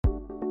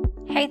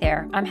Hey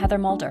there, I'm Heather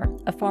Mulder,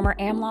 a former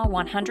AmLaw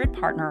 100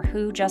 partner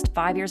who, just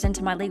 5 years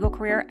into my legal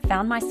career,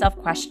 found myself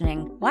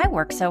questioning why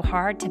work so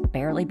hard to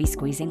barely be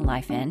squeezing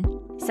life in.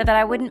 So that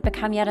I wouldn't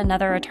become yet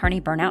another attorney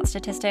burnout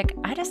statistic,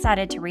 I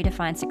decided to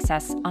redefine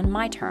success on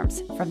my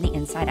terms from the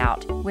inside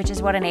out, which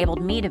is what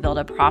enabled me to build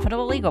a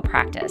profitable legal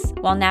practice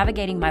while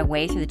navigating my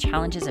way through the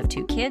challenges of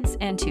 2 kids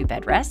and 2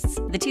 bed rests,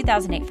 the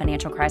 2008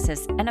 financial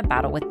crisis, and a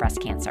battle with breast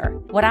cancer.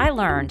 What I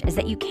learned is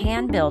that you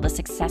can build a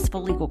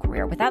successful legal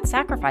career without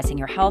sacrificing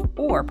your health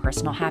or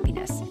personal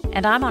happiness.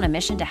 And I'm on a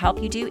mission to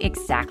help you do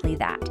exactly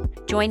that.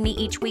 Join me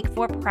each week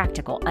for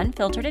practical,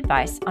 unfiltered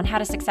advice on how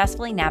to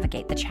successfully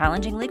navigate the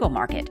challenging legal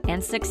market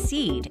and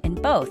succeed in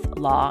both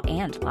law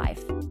and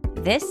life.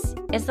 This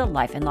is the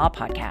Life and Law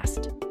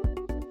Podcast.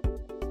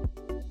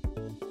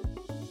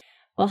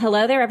 Well,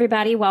 hello there,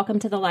 everybody. Welcome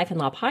to the Life and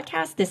Law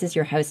Podcast. This is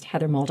your host,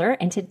 Heather Mulder,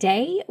 and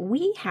today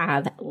we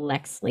have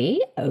Lexley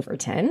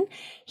Overton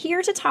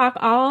here to talk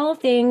all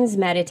things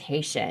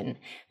meditation.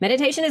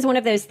 Meditation is one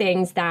of those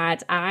things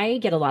that I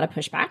get a lot of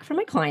pushback from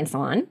my clients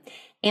on,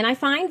 and I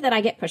find that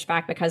I get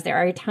pushback because there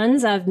are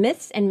tons of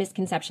myths and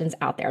misconceptions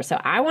out there. So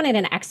I wanted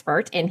an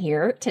expert in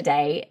here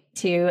today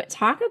to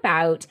talk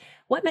about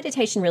what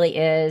meditation really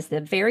is,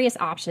 the various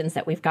options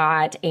that we've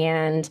got,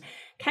 and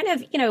kind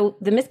of,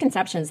 the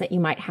misconceptions that you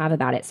might have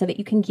about it so that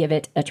you can give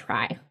it a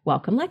try.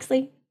 Welcome,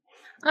 Lexley.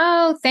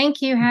 Oh,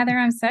 thank you, Heather.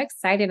 I'm so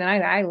excited. And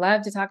I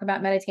love to talk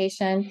about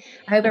meditation.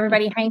 I hope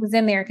everybody hangs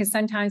in there because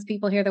sometimes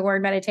people hear the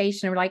word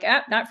meditation and we're like,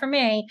 oh, not for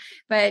me.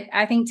 But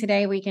I think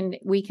today we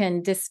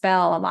can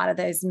dispel a lot of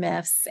those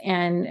myths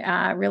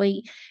and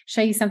really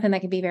show you something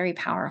that can be very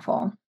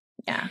powerful.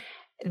 Yeah.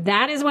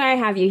 That is why I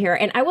have you here.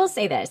 And I will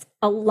say this,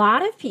 a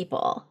lot of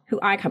people who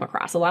I come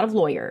across, a lot of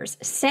lawyers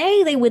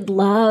say they would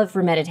love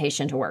for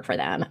meditation to work for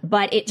them,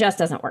 but it just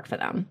doesn't work for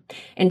them.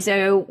 And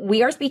so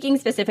we are speaking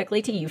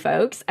specifically to you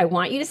folks. I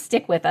want you to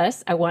stick with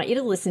us. I want you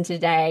to listen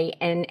today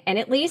and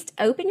at least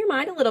open your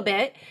mind a little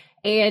bit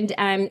and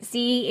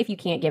see if you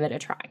can't give it a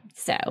try.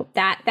 So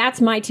that's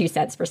my 2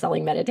 cents for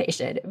selling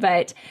meditation.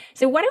 But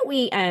so why don't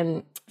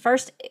we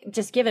first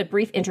just give a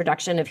brief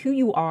introduction of who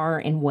you are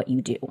and what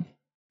you do.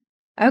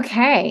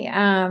 Okay.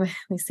 Let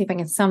me see if I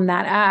can sum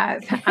that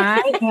up. I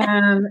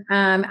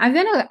am,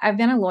 I've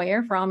been a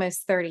lawyer for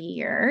almost 30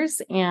 years,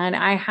 and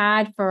I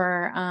had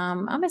for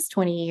almost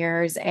 20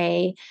 years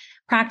a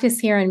practice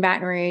here in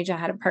Baton Rouge. I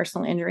had a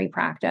personal injury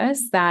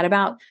practice that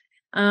about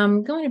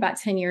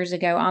 10 years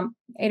ago,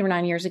 8 or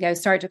 9 years ago,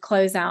 started to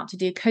close out to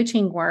do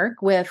coaching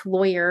work with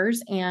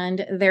lawyers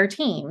and their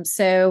teams.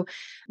 So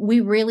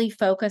we really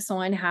focus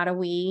on how do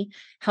we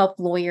help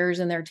lawyers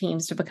and their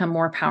teams to become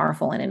more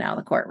powerful in and out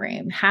of the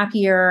courtroom,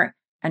 happier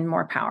and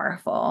more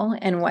powerful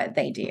in what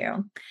they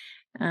do.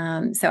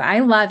 So I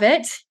love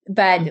it.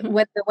 But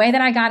with the way that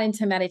I got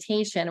into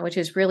meditation, which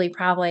is really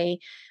probably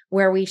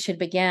where we should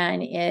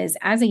begin, is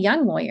as a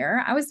young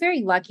lawyer, I was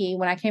very lucky.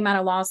 When I came out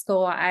of law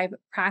school, I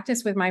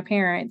practiced with my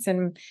parents,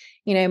 and,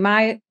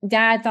 my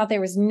dad thought there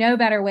was no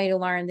better way to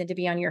learn than to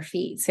be on your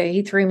feet. So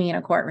he threw me in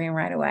a courtroom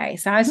right away.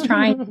 So I was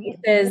trying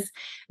pieces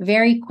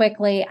very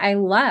quickly. I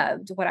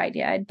loved what I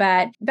did,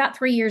 but about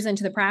 3 years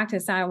into the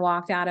practice, I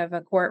walked out of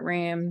a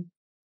courtroom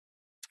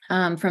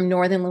from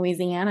Northern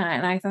Louisiana.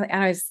 And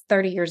I was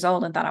 30 years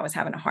old and thought I was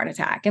having a heart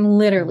attack. And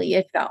literally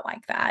it felt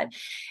like that.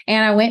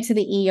 And I went to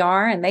the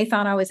ER and they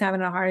thought I was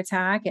having a heart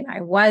attack and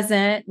I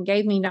wasn't, and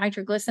gave me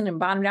nitroglycerin and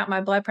bottomed out my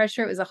blood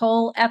pressure. It was a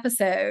whole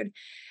episode.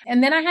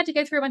 And then I had to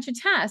go through a bunch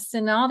of tests,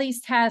 and all these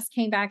tests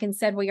came back and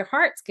said, well, your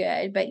heart's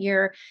good, but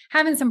you're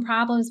having some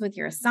problems with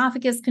your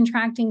esophagus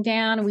contracting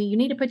down. You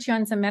need to put you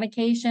on some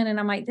medication. And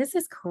I'm like, this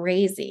is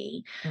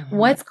crazy.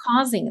 What's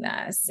causing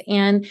this?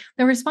 And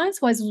the response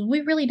was,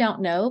 we really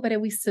don't know, but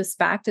we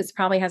suspect it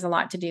probably has a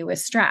lot to do with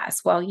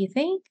stress. Well, you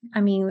think?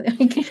 I mean,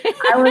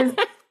 I was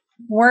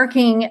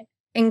working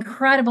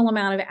incredible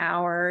amount of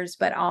hours,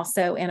 but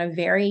also in a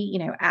very,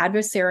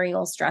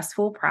 adversarial,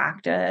 stressful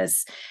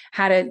practice,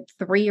 had a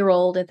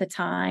 3-year-old at the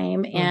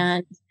time.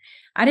 And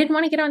I didn't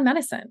want to get on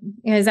medicine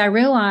because I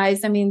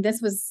realized,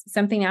 this was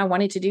something I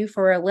wanted to do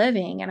for a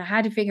living, and I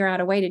had to figure out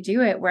a way to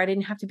do it where I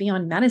didn't have to be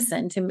on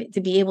medicine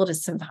to be able to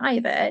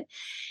survive it.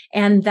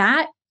 And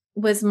that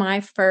was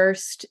my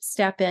first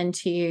step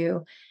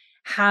into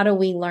how do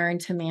we learn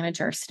to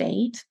manage our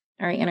state,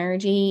 our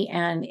energy,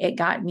 and it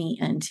got me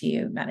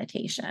into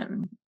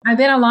meditation. I've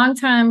been a long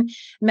time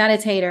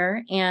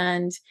meditator,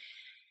 and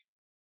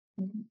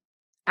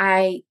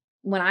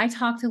when I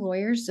talk to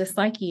lawyers just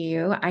like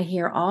you, I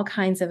hear all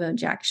kinds of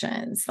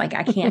objections. Like,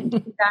 I can't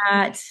do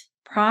that.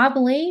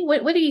 Probably.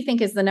 What do you think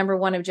is the number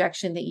one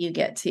objection that you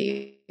get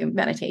to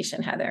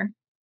meditation, Heather?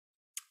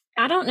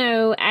 I don't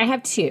know. I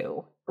have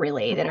 2.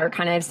 Really, that are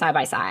kind of side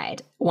by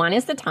side. One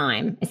is the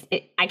time.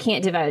 I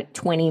can't devote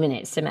 20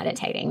 minutes to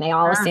meditating. They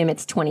all assume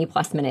it's 20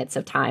 plus minutes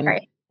of time,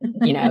 right.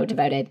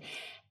 Devoted.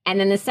 And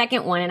then the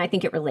second one, and I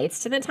think it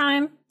relates to the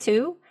time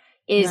too,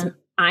 is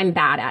I'm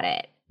bad at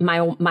it.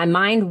 My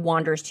mind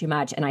wanders too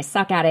much and I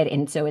suck at it.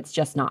 And so it's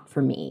just not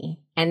for me.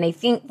 And they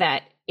think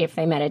that if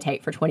they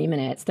meditate for 20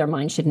 minutes, their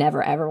mind should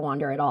never, ever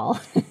wander at all.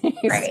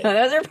 Right. So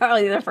those are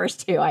probably the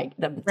first two, top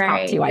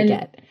two I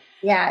get.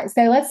 Yeah.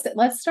 So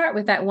let's start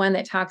with that one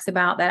that talks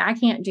about that I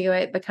can't do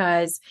it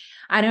because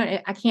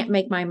I can't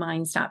make my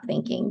mind stop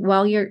thinking.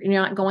 Well, you're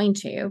not going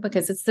to,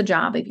 because it's the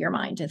job of your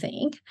mind to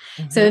think.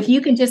 Mm-hmm. So if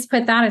you can just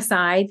put that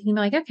aside, you're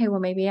like, okay, well,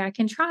 maybe I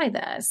can try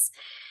this.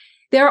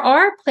 There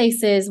are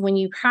places when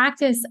you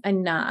practice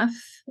enough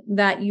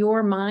that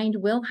your mind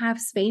will have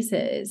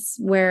spaces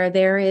where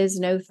there is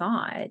no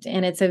thought.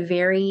 And it's a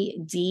very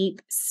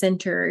deep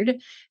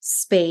centered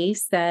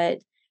space that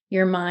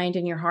your mind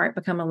and your heart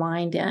become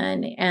aligned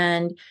in.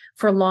 And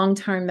for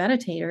long-term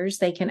meditators,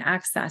 they can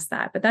access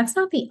that. But that's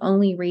not the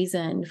only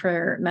reason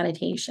for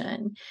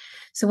meditation.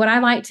 So what I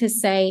like to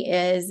say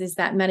is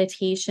that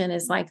meditation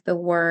is like the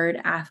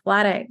word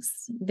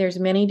athletics. There's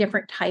many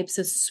different types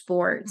of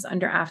sports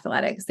under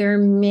athletics. There are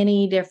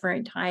many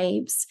different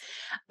types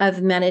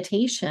of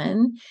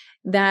meditation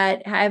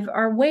that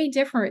are way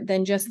different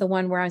than just the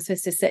one where I'm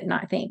supposed to sit and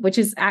not think, which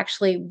is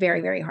actually very,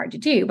 very hard to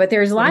do. But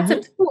there's lots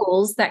of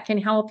tools that can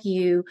help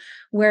you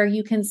where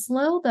you can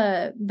slow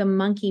the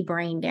monkey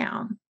brain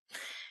down,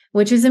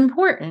 which is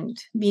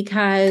important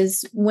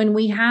because when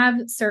we have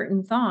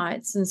certain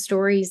thoughts and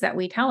stories that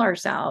we tell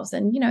ourselves,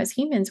 and, as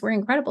humans, we're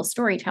incredible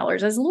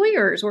storytellers. As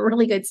lawyers, we're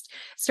really good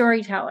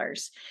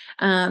storytellers.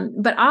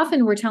 But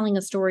often we're telling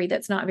a story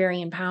that's not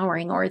very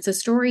empowering, or it's a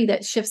story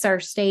that shifts our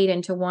state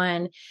into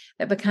one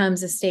that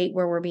becomes a state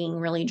where we're being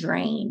really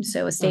drained.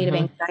 So a state of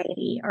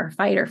anxiety or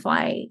fight or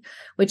flight,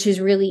 which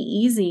is really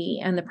easy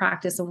in the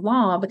practice of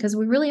law because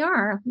we really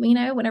are,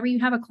 whenever you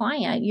have a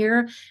client,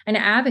 you're an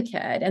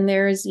advocate, and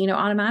there's,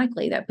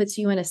 automatically that puts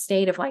you in a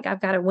state of like, I've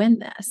got to win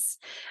this.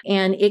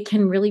 And it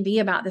can really be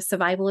about the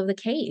survival of the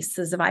case,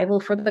 the survival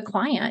for the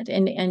client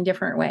in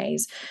different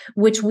ways,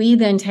 which we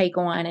then take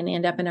on and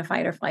end up in a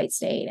fight or flight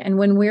state. And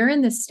when we're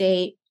in the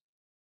state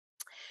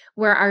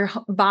where our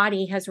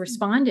body has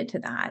responded to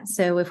that.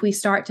 So if we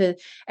start to,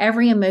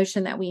 every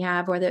emotion that we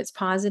have, whether it's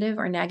positive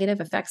or negative,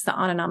 affects the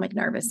autonomic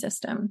nervous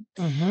system.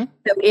 So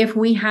if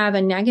we have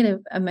a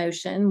negative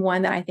emotion,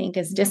 one that I think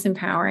is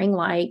disempowering,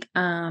 like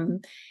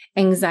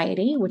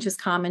anxiety, which is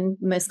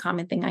most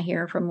common thing I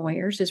hear from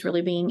lawyers, is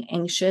really being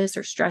anxious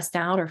or stressed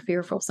out or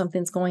fearful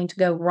something's going to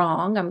go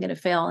wrong. I'm going to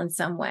fail in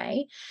some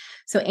way.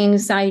 So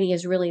anxiety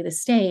is really the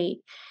state.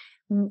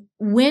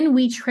 When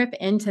we trip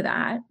into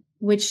that,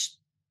 which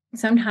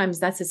sometimes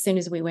that's as soon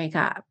as we wake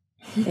up.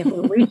 If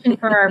we're reaching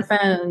for our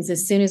phones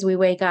as soon as we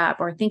wake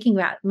up, or thinking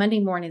about Monday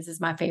mornings is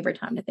my favorite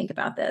time to think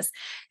about this,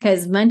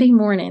 because Monday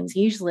mornings,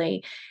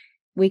 usually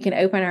we can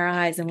open our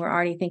eyes and we're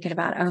already thinking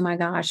about, oh my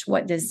gosh,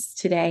 what does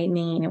today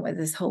mean? And what does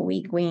this whole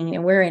week mean?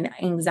 And we're in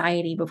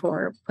anxiety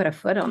before we put a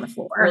foot on the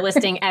floor. We're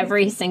listing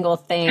every single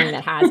thing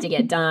that has to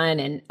get done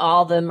and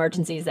all the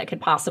emergencies that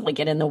could possibly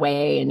get in the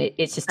way. And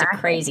it's just a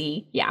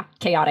crazy,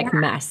 chaotic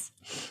mess.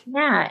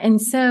 Yeah. And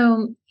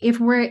so if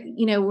we're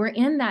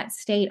in that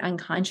state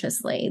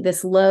unconsciously,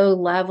 this low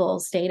level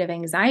state of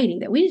anxiety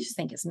that we just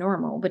think is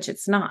normal, which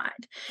it's not.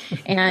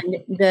 And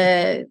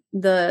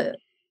the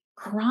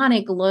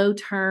chronic low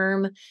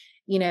term,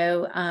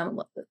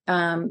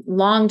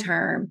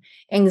 long-term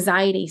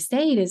anxiety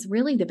state is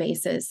really the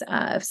basis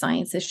of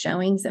science's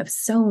showings of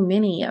so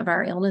many of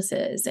our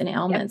illnesses and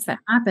ailments that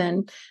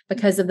happen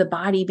because of the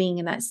body being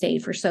in that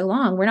state for so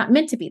long. We're not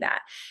meant to be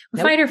that.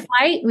 Fight or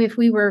flight. If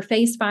we were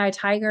faced by a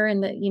tiger in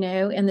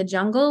the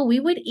jungle, we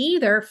would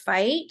either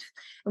fight.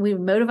 We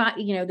motivate,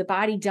 the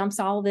body dumps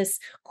all this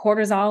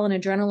cortisol and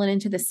adrenaline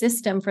into the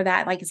system for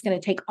that. Like it's going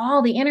to take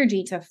all the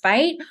energy to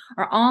fight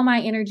or all my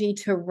energy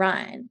to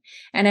run.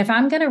 And if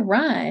I'm going to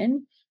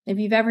run, if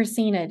you've ever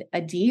seen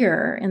a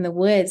deer in the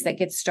woods that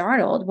gets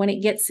startled, when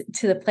it gets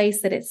to the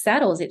place that it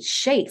settles, it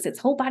shakes, its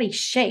whole body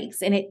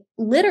shakes, and it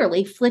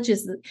literally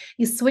switches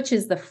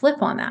the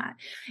flip on that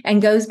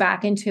and goes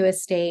back into a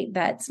state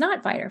that's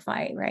not fight or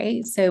flight,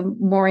 right? So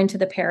more into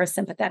the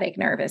parasympathetic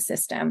nervous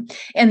system.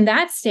 In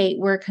that state,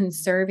 we're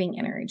conserving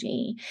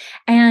energy.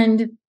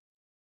 And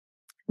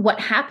what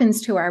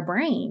happens to our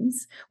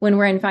brains when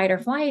we're in fight or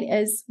flight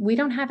is we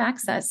don't have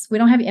access. We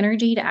don't have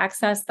energy to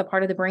access the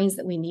part of the brains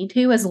that we need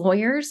to as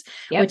lawyers,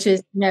 which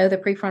is,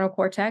 the prefrontal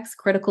cortex,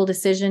 critical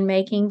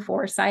decision-making,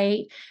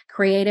 foresight,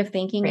 creative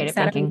thinking, et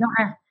cetera. You don't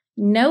have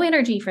no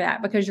energy for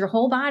that because your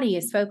whole body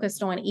is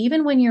focused on,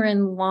 even when you're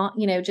in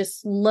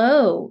just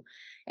low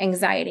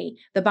anxiety,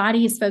 the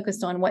body is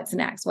focused on what's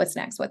next.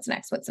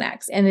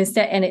 And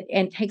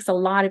it takes a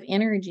lot of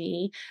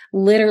energy,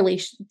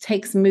 literally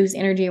moves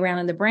energy around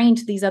in the brain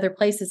to these other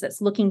places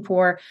that's looking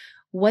for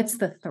what's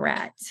the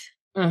threat,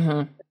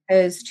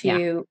 opposed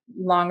to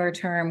longer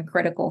term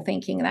critical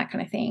thinking, that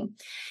kind of thing.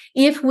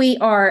 If we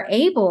are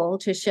able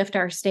to shift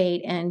our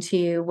state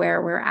into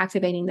where we're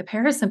activating the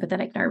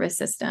parasympathetic nervous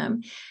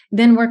system,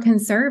 then we're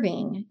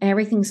conserving and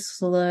everything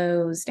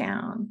slows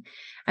down.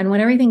 And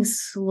when everything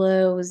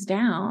slows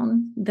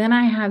down, then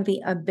I have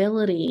the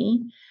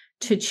ability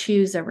to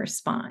choose a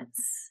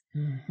response.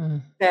 Mm-hmm.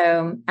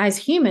 So as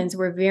humans,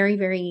 we're very,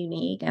 very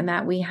unique in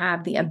that we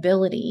have the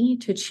ability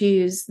to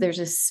choose. There's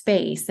a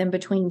space in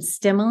between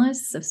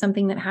stimulus of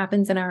something that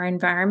happens in our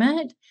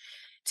environment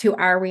to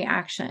our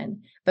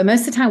reaction. But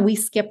most of the time we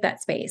skip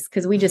that space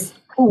because we just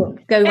go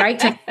right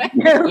to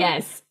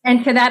yes.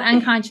 and to that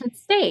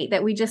unconscious state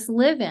that we just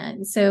live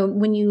in. So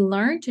when you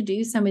learn to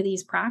do some of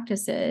these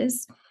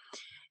practices,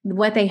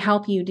 what they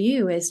help you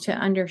do is to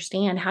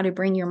understand how to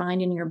bring your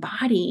mind and your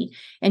body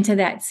into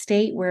that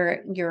state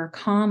where you're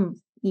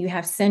calm, you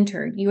have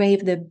centered, you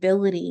have the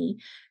ability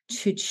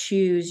to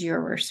choose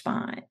your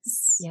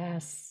response.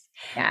 Yes.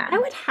 Yeah. I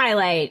would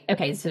highlight,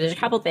 okay, so there's a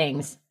couple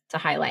things to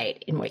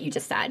highlight in what you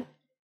just said.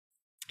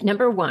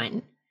 Number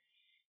one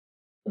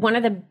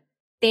of the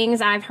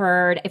things I've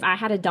heard, if I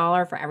had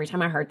 $1 for every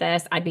time I heard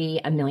this, I'd be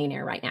a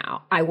millionaire right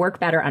now. I work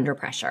better under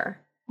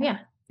pressure. Yeah.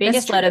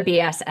 Biggest load of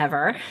BS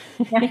ever.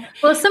 Yeah.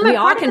 Well, we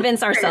all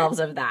convince ourselves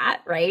of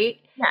that, right?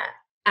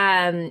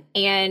 Yeah.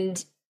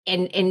 And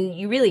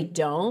you really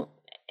don't,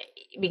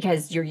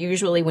 because you're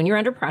usually, when you're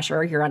under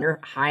pressure, you're under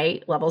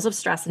high levels of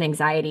stress and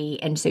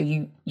anxiety, and so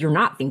you're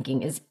not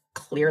thinking as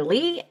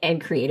clearly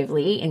and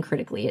creatively and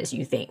critically as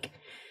you think.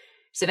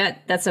 So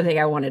that's something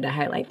I wanted to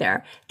highlight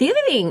there. The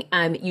other thing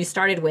you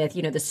started with,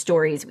 the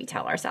stories we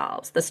tell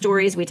ourselves,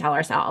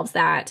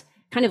 that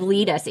kind of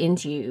lead us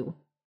into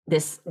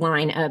this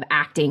line of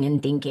acting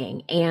and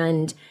thinking.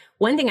 And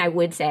one thing I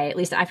would say, at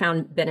least I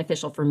found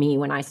beneficial for me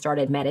when I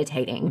started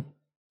meditating,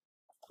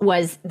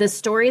 was the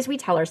stories we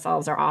tell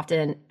ourselves are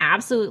often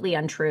absolutely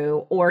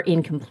untrue or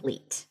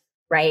incomplete,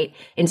 right?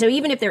 And so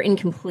even if they're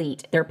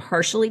incomplete, they're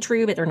partially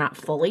true, but they're not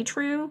fully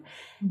true.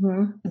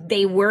 Mm-hmm.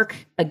 They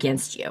work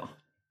against you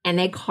and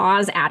they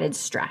cause added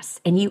stress.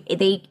 And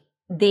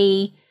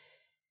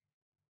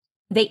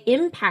they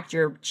impact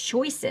your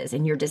choices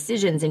and your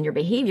decisions and your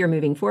behavior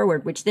moving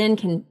forward, which then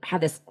can have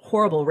this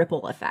horrible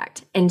ripple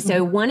effect. And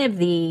so one of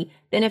the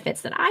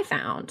benefits that I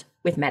found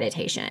with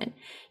meditation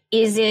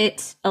is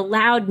it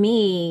allowed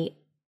me,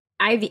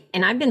 I've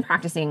been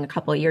practicing a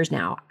couple of years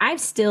now.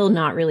 I've still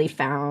not really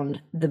found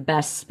the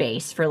best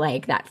space for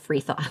like that free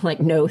thought,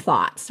 like no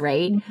thoughts,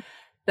 right? Mm-hmm.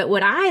 But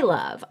what I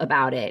love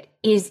about it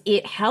is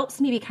it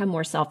helps me become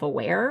more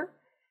self-aware.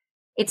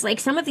 It's like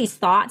some of these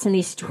thoughts and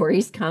these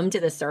stories come to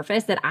the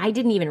surface that I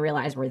didn't even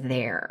realize were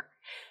there.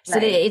 So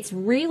that it's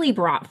really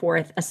brought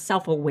forth a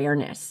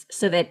self-awareness,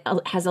 so that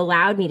has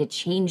allowed me to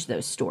change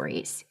those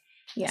stories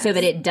so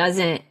that it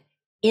doesn't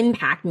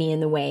impact me in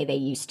the way they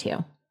used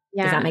to.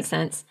 Yeah. Does that make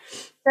sense?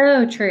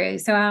 So true.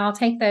 So I'll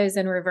take those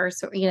in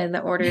reverse, in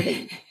the order that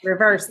you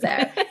reverse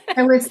there.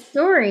 So with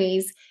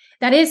stories,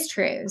 that is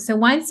true. So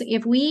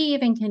if we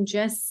even can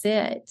just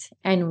sit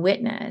and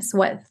witness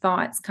what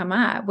thoughts come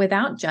up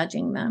without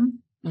judging them,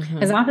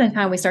 because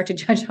oftentimes we start to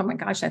judge, oh my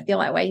gosh, I feel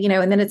that way,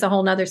 and then it's a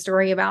whole nother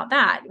story about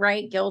that,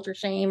 right? Guilt or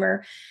shame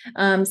or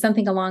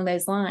something along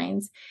those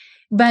lines.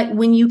 But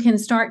when you can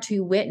start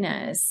to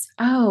witness,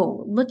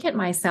 oh, look at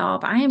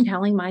myself. I am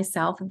telling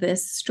myself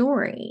this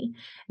story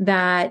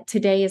that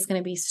today is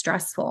going to be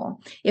stressful.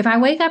 If I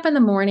wake up in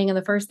the morning and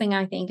the first thing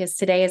I think is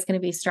today is going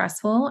to be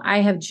stressful, I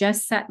have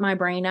just set my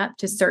brain up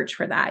to search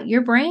for that.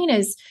 Your brain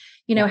is,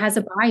 has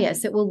a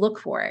bias. It will look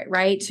for it,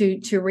 right?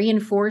 To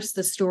reinforce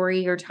the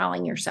story you're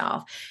telling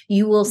yourself.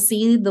 You will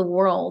see the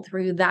world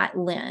through that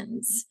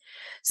lens.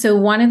 So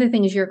one of the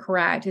things, you're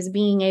correct, is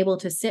being able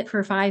to sit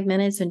for 5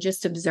 minutes and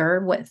just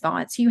observe what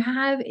thoughts you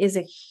have is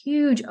a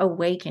huge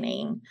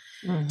awakening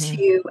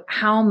to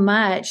how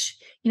much,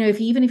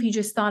 even if you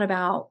just thought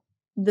about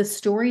the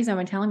stories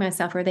I'm telling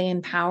myself, are they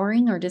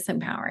empowering or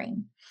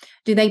disempowering?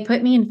 Do they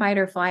put me in fight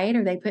or flight,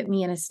 or they put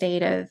me in a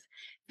state of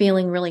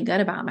feeling really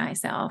good about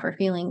myself, or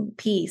feeling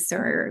peace,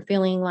 or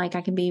feeling like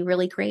I can be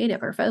really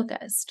creative or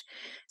focused?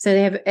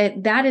 So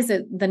that is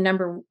the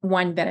number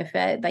one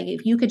benefit. Like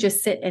if you could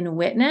just sit and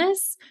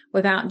witness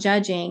without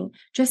judging,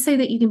 just so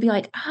that you can be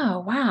like, oh,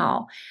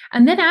 wow.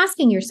 And then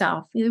asking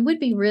yourself, it would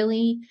be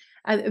really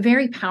a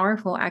very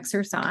powerful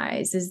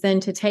exercise, is then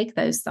to take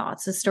those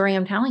thoughts, the story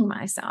I'm telling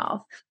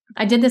myself.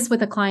 I did this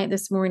with a client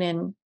this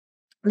morning.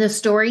 The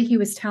story he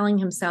was telling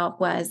himself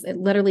was,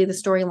 literally the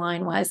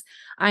storyline was,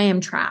 I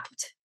am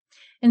trapped.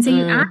 And so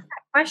you ask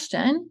that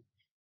question,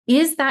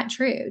 is that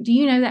true? Do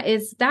you know that?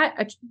 Is that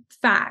a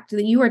fact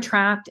that you are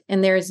trapped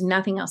and there is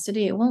nothing else to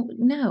do? Well,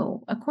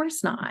 no, of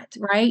course not.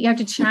 Right. You have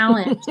to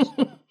challenge.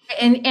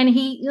 and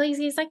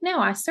he's like, no,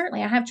 I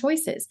have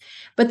choices.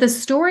 But the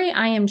story,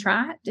 I am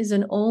trapped, is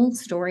an old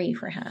story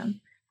for him.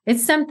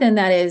 It's something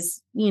that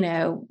is,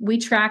 we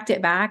tracked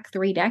it back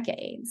 3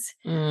 decades.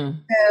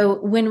 So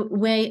when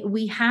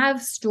we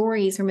have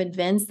stories from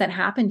events that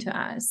happened to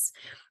us,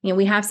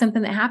 we have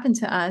something that happened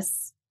to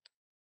us.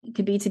 It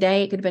could be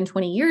today, it could have been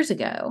 20 years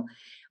ago.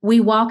 we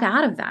walk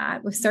out of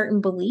that with certain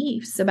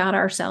beliefs about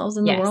ourselves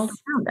and the world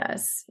around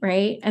us,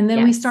 right? And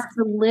then we start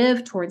to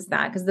live towards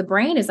that because the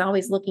brain is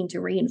always looking to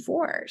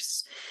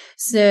reinforce.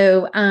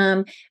 So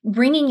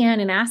bringing in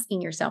and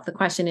asking yourself the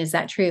question, is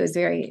that true, is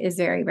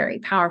very, very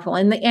powerful.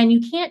 And you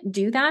can't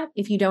do that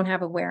if you don't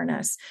have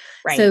awareness.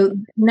 Right. So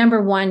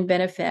number one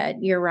benefit,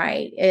 you're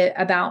right,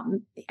 about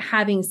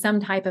having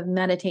some type of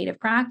meditative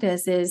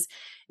practice is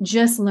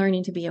just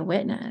learning to be a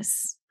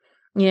witness.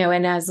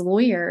 And as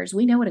lawyers,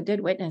 we know what a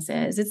good witness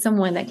is. It's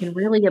someone that can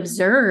really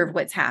observe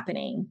what's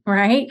happening,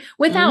 right?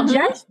 Without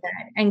judgment,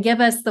 and give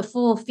us the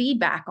full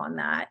feedback on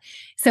that.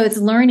 So it's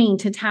learning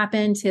to tap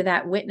into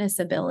that witness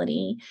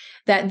ability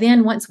that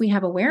then once we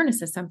have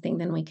awareness of something,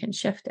 then we can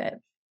shift it.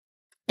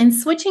 And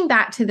switching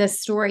back to this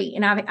story,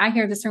 and I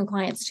hear this from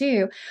clients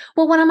too.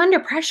 Well, when I'm under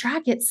pressure,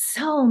 I get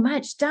so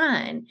much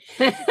done.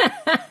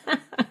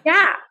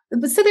 Yeah.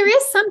 So there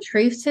is some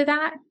truth to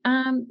that.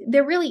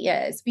 There really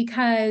is,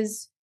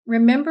 because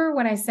remember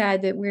what I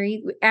said, that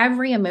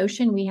every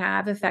emotion we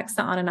have affects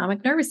the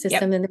autonomic nervous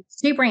system. And there's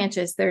two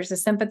branches. There's the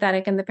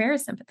sympathetic and the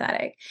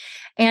parasympathetic.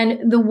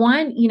 And the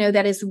one,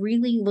 that is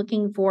really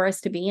looking for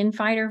us to be in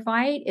fight or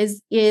flight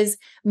is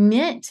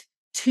meant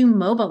to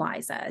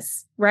mobilize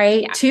us,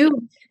 right? Yeah.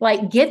 To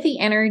get the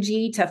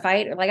energy to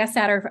fight, or like I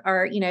said,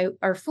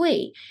 or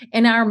flee.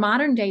 In our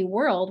modern day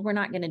world, we're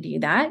not going to do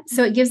that.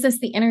 So it gives us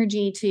the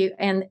energy to,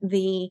 and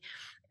the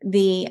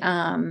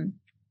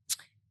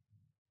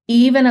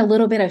even a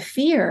little bit of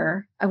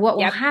fear of what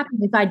will happen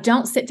if I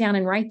don't sit down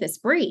and write this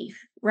brief,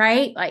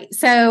 right?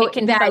 So it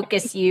can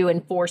focus you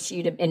and force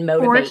you to, and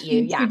motivate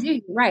you. To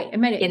do, right.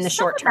 In the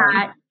short term.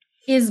 That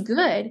is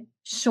good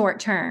short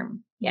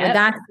term. Yeah, but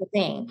that's the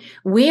thing.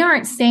 We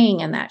aren't staying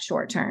in that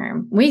short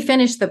term. We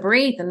finish the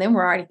brief and then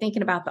we're already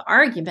thinking about the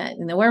argument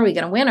and then where are we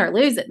going to win or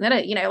lose it? And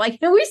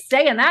then, we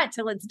stay in that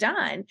till it's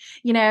done,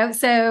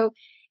 so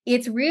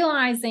it's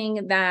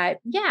realizing that,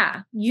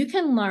 you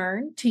can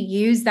learn to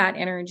use that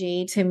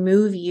energy to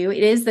move you.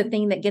 It is the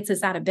thing that gets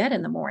us out of bed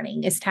in the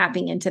morning, is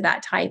tapping into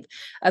that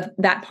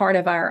part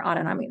of our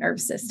autonomic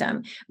nervous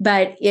system.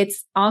 But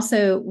it's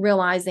also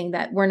realizing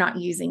that we're not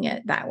using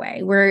it that way.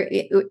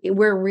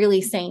 We're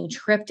really staying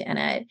tripped in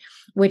it,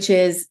 which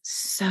is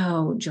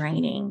so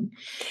draining.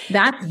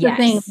 That's the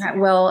thing that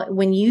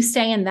when you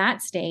stay in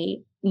that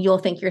state, you'll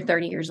think you're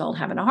 30 years old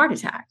having a heart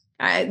attack.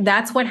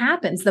 That's what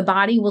happens. The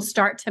body will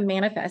start to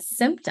manifest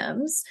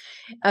symptoms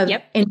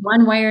in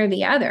one way or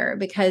the other,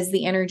 because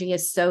the energy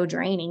is so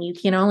draining. You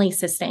can only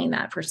sustain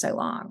that for so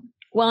long.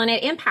 Well, and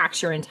it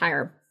impacts your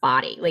entire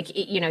body.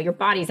 Your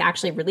body's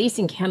actually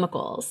releasing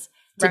chemicals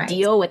to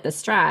deal with the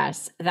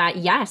stress that,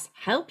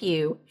 help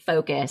you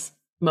focus,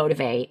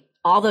 motivate,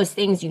 all those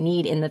things you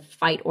need in the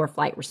fight or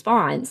flight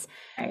response.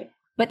 Right.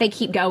 But they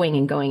keep going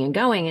and going and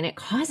going, and it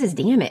causes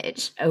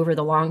damage over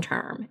the long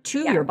term to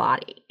your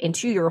body and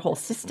to your whole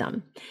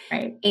system.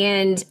 Right.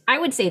 And I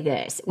would say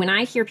this, when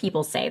I hear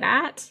people say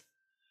that,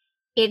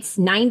 it's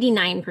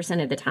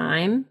 99% of the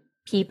time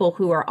people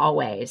who are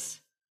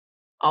always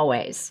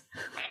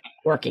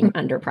working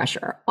under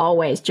pressure,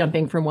 always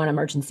jumping from one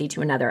emergency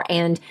to another.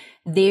 And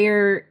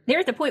they're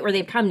at the point where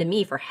they've come to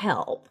me for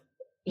help,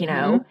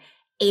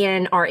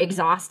 and are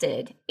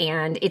exhausted,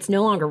 and it's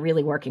no longer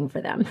really working for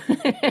them.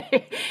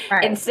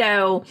 Right. And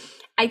so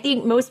I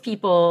think most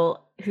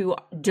people who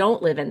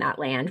don't live in that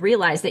land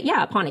realize that,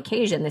 upon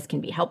occasion, this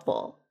can be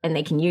helpful and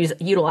they can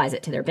utilize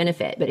it to their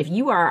benefit. But if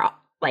you are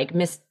like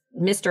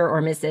Mr.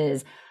 or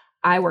Mrs.,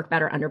 I work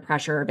better under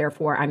pressure,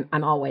 therefore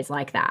I'm always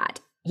like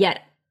that,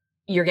 yet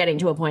you're getting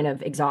to a point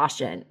of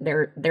exhaustion,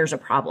 there's a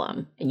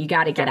problem and you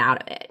got to get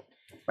out of it.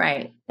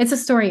 Right. It's a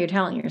story you're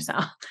telling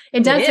yourself.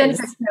 It does get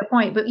to a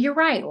point, but you're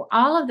right.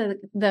 All of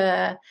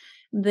the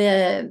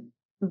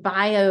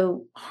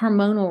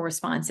biohormonal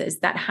responses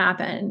that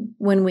happen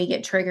when we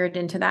get triggered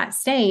into that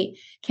state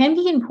can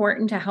be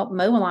important to help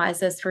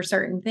mobilize us for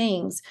certain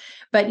things.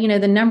 But,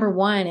 the number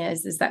one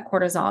is that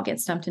cortisol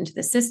gets dumped into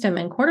the system,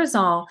 and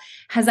cortisol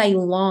has a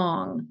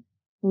long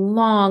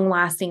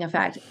lasting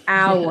effect,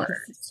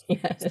 hours.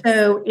 Yes.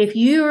 So if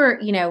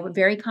you're,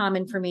 very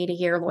common for me to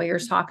hear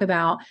lawyers talk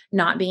about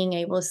not being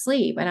able to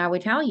sleep. And I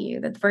would tell you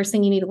that the first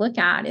thing you need to look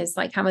at is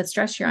how much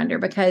stress you're under,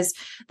 because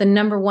the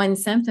number one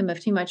symptom of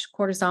too much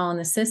cortisol in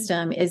the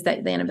system is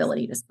that the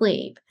inability to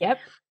sleep. Yep.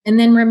 And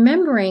then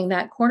remembering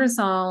that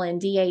cortisol and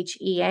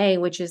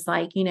DHEA, which is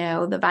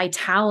the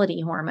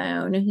vitality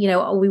hormone,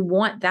 we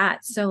want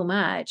that so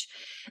much,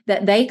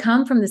 that they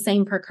come from the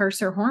same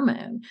precursor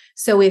hormone.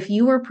 So if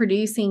you are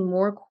producing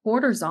more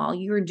cortisol,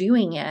 you're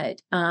doing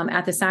it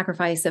at the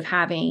sacrifice of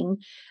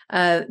having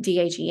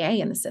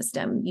DHEA in the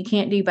system. You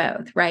can't do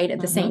both, right, at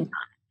the same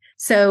time.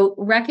 So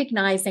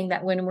recognizing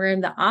that when we're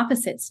in the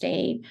opposite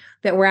state,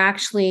 that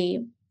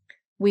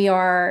we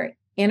are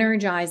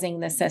energizing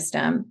the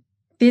system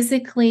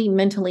physically,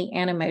 mentally,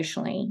 and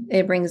emotionally.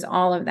 It brings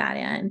all of that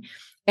in.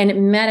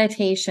 And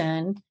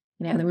meditation,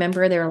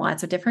 remember there are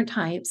lots of different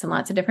types and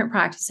lots of different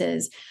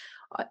practices.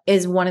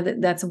 is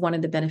that's one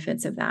of the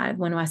benefits of that.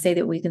 When I say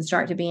that we can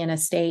start to be in a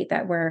state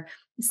that we're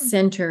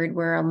centered,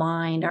 we're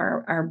aligned,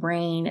 our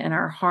brain and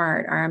our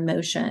heart, our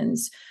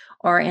emotions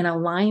are in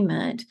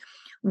alignment,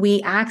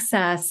 we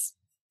access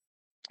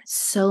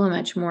so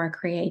much more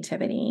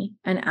creativity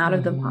and out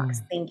of the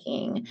box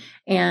thinking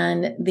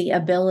and the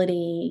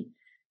ability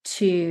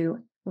to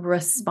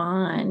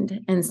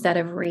respond instead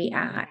of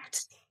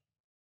react.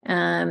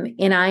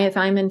 If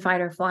I'm in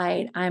fight or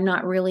flight, I'm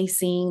not really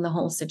seeing the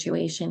whole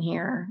situation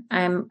here.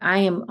 I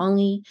am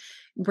only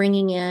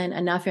bringing in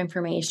enough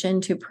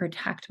information to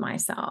protect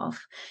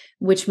myself,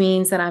 which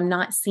means that I'm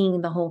not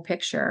seeing the whole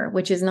picture,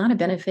 which is not a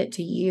benefit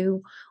to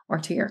you or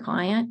to your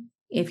client.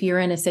 If you're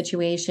in a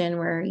situation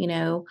where,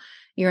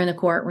 you're in the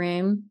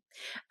courtroom,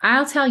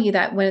 I'll tell you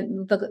that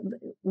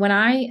when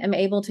I am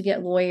able to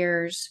get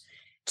lawyers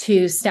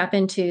to step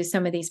into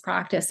some of these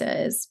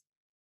practices,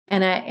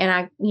 and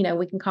I,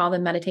 we can call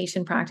them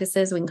meditation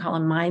practices. We can call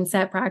them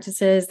mindset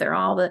practices. They're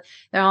all the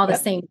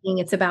same thing.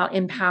 It's about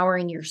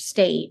empowering your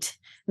state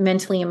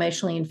mentally,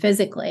 emotionally, and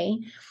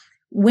physically.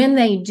 When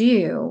they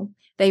do,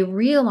 they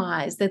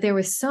realize that there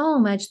was so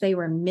much they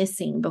were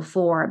missing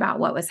before about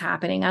what was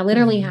happening. I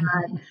literally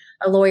had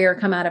a lawyer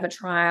come out of a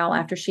trial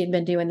after she had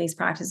been doing these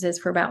practices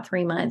for about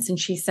 3 months. And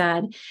she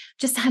said,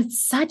 just had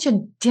such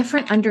a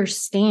different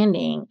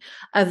understanding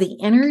of the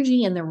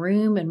energy in the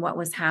room and what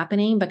was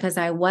happening, because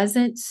I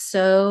wasn't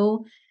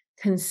so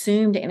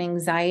consumed in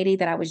anxiety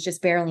that I was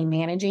just barely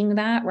managing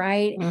that,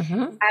 right?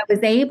 I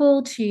was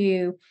able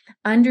to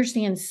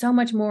understand so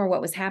much more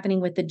what was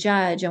happening with the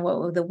judge and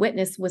what the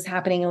witness was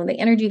happening and the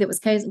energy that was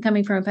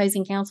coming from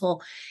opposing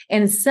counsel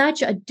in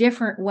such a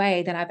different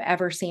way than I've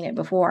ever seen it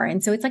before.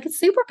 And so it's like a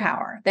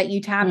superpower that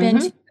you tap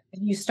into.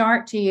 You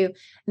start to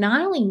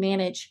not only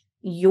manage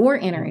your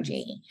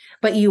energy,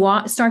 but you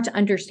start to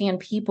understand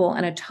people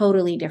in a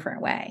totally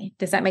different way.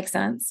 Does that make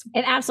sense?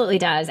 It absolutely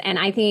does. And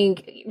I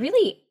think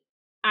really,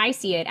 I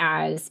see it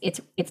as it's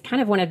kind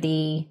of one of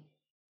the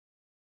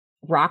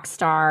rock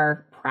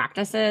star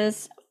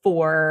practices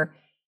for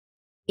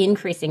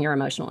increasing your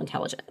emotional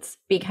intelligence,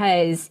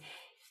 because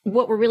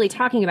what we're really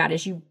talking about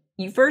is you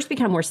first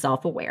become more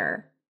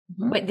self-aware,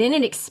 but then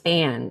it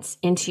expands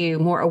into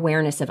more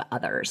awareness of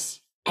others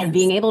and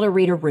being able to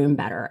read a room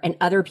better and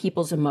other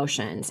people's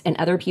emotions and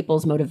other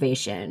people's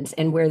motivations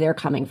and where they're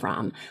coming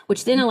from,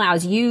 which then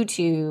allows you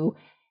to,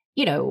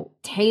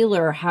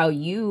 tailor how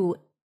you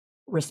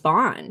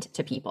respond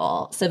to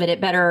people so that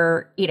it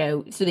better,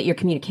 so that your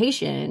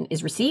communication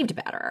is received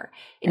better.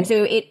 And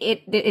so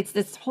it's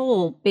this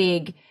whole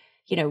big,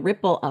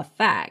 ripple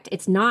effect.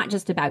 It's not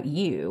just about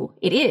you.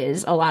 It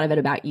is a lot of it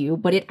about you,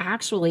 but it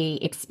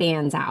actually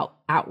expands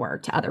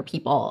outward to other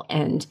people.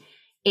 And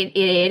it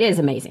is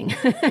amazing.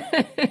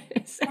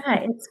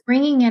 It's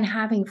bringing in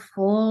having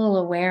full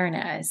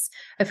awareness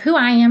of who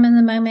I am in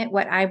the moment,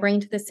 what I bring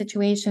to the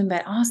situation,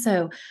 but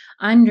also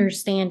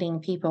understanding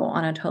people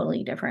on a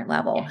totally different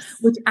level,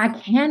 which I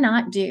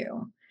cannot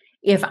do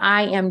if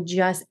I am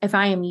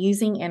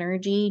using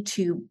energy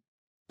to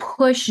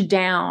push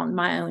down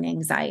my own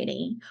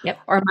anxiety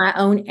or my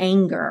own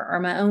anger or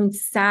my own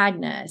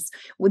sadness.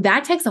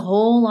 That takes a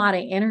whole lot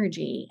of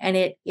energy, and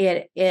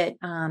it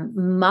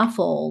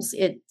muffles,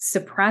 it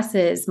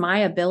suppresses my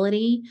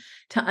ability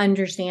to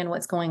understand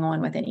what's going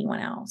on with anyone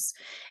else.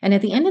 And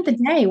at the end of the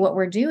day, what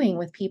we're doing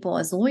with people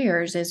as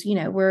lawyers is,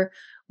 we're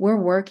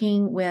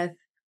working with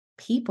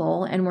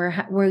people, and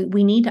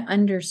we need to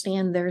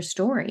understand their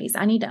stories.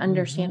 I need to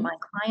understand my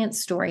client's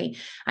story.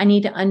 I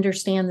need to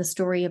understand the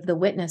story of the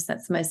witness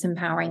that's most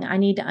empowering. I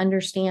need to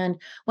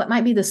understand what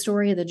might be the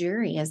story of the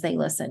jury as they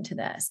listen to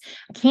this.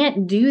 I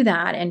can't do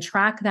that and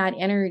track that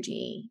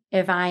energy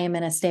if I am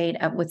in a state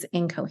of what's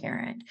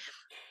incoherent.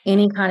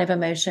 Any kind of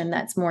emotion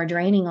that's more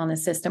draining on the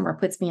system or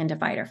puts me into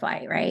fight or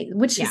flight, right?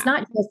 Which is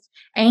not just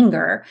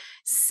anger.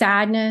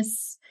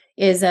 Sadness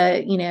is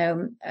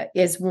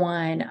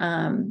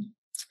one.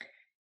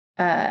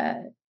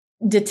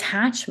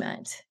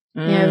 Detachment.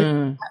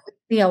 I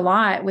see a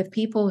lot with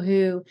people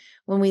who,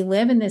 when we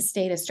live in this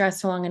state of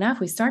stress for long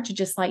enough, we start to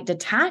just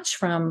detach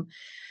from,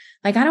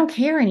 I don't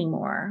care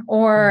anymore.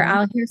 Or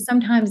I'll hear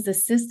sometimes the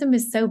system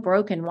is so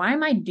broken. Why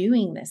am I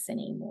doing this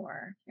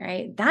anymore?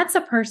 Right? That's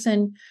a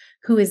person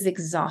who is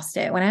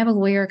exhausted. When I have a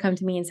lawyer come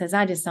to me and says,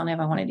 I just don't know if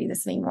I want to do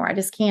this anymore. I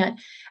can't,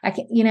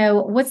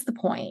 what's the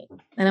point?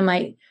 And I'm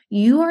like,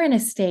 you are in a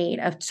state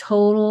of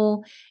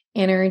total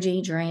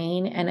energy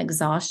drain and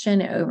exhaustion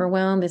and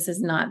overwhelm. This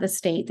is not the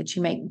state that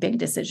you make big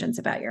decisions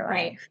about your life.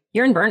 Right.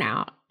 You're in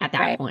burnout at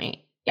that point.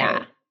 Yeah.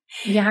 Right.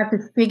 You have to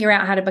figure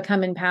out how to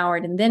become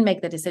empowered and then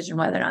make the decision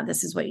whether or not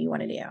this is what you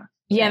want to do.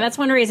 Yeah. That's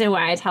one reason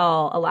why I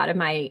tell a lot of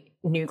my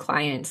new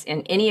clients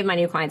and any of my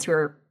new clients who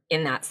are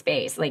in that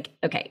space,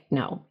 okay,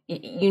 no,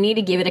 you need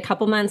to give it a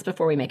couple months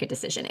before we make a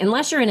decision,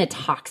 unless you're in a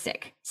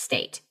toxic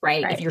state,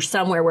 right? If you're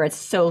somewhere where it's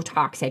so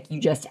toxic, you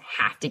just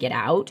have to get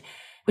out,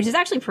 which is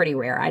actually pretty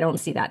rare. I don't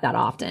see that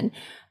often.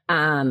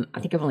 I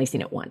think I've only seen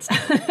it once,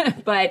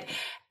 but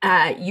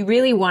you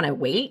really want to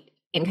wait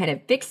and kind of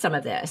fix some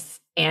of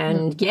this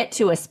and get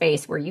to a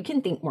space where you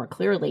can think more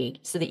clearly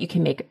so that you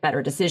can make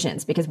better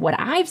decisions. Because what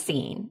I've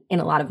seen in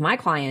a lot of my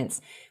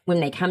clients when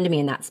they come to me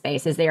in that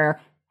space is they're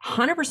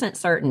 100%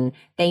 certain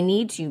they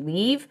need to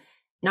leave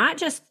not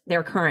just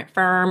their current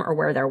firm or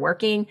where they're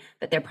working,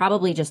 but they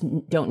probably just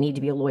don't need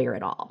to be a lawyer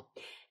at all.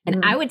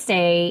 And I would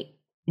say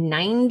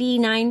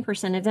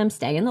 99% of them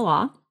stay in the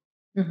law,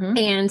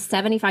 and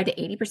 75 to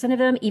 80% of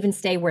them even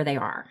stay where they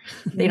are.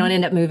 They don't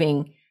end up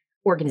moving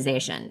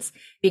organizations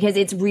because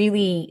it's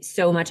really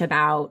so much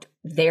about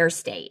their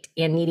state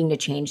and needing to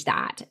change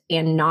that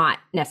and not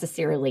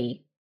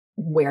necessarily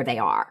where they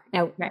are.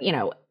 Now, you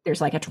know,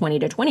 there's like a 20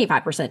 to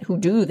 25% who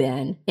do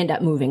then end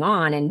up moving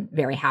on and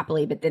very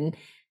happily, but then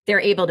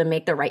they're able to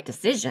make the right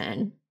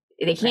decision.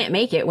 They can't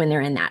make it when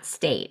they're in that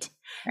state.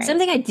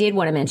 Something I did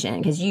want to mention,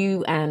 because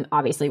you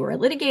obviously were a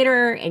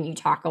litigator and you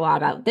talk a lot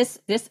about this.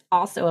 This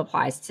also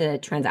applies to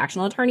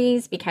transactional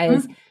attorneys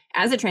because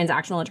as a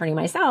transactional attorney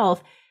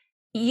myself,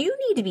 you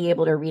need to be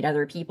able to read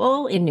other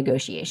people in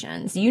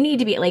negotiations. You need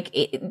to be like,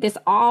 this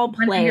all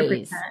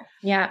plays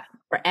 100%.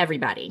 For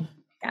everybody.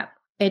 Yeah,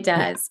 it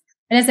does.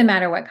 It doesn't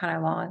matter what kind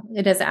of law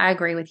it does. I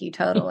agree with you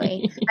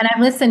totally. And I've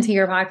listened to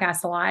your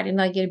podcast a lot and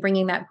like you're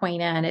bringing that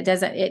point in. It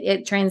doesn't,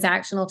 it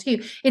transactional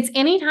too. It's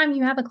anytime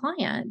you have a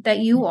client that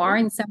you are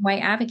in some way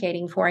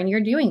advocating for, and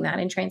you're doing that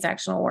in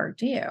transactional work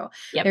too.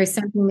 There's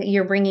something that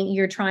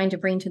you're trying to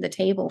bring to the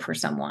table for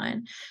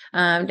someone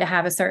to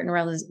have a certain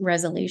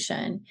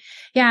resolution.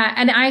 Yeah.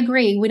 And I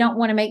agree. We don't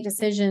want to make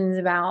decisions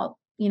about,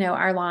 you know,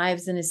 our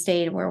lives in a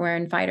state where we're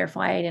in fight or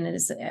flight and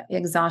it's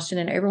exhaustion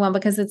and overwhelm,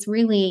 because it's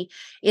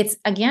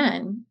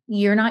again,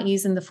 you're not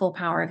using the full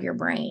power of your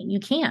brain. You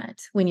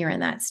can't when you're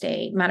in that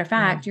state. Matter of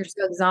fact, you're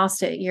so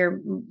exhausted,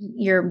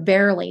 you're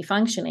barely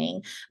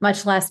functioning,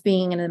 much less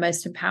being in the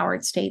most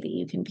empowered state that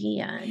you can be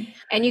in.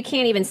 And you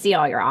can't even see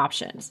all your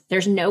options.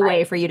 There's no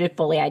way for you to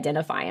fully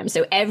identify them.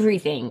 So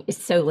everything is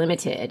so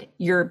limited.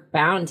 You're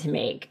bound to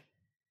make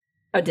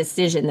a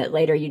decision that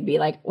later you'd be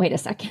like, wait a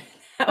second.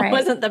 That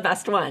wasn't the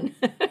best one.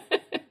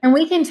 And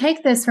we can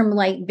take this from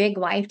like big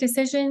life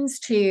decisions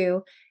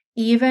to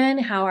even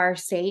how our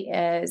state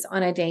is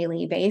on a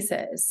daily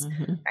basis,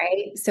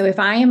 right? So if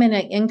I am in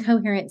an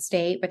incoherent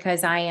state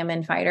because I am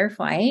in fight or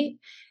flight,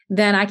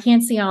 then I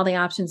can't see all the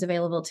options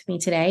available to me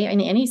today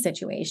in any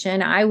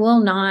situation. I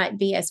will not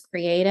be as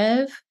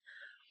creative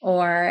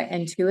or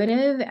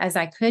intuitive as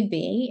I could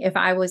be if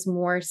I was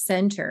more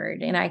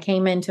centered and I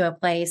came into a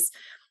place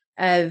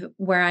of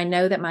where I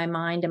know that my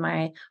mind and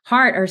my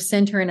heart are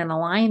centered in an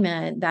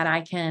alignment, that I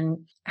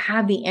can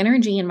have the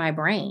energy in my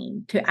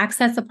brain to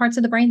access the parts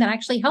of the brain that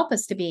actually help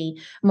us to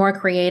be more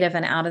creative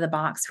and out of the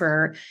box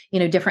for, you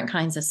know, different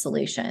kinds of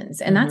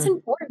solutions. And that's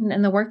important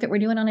in the work that we're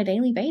doing on a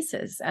daily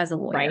basis as a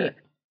lawyer. Right.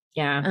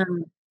 Yeah.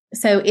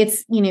 So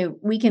it's, you know,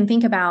 we can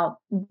think about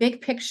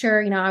big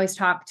picture. You know, I always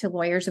talk to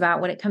lawyers about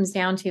what it comes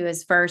down to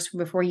is first,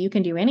 before you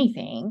can do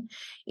anything,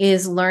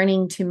 is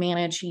learning to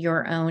manage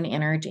your own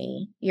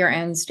energy, your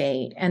own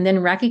state, and then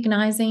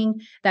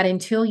recognizing that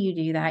until you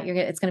do that,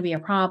 it's going to be a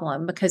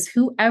problem, because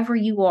whoever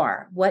you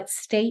are, what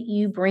state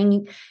you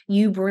bring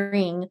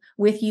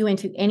with you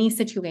into any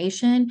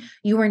situation,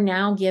 you are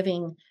now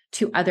giving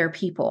to other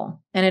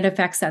people, and it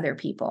affects other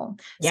people.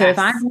 Yes. So if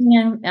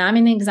I'm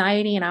in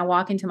anxiety and I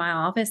walk into my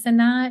office in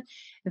that,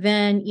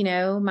 then, you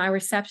know, my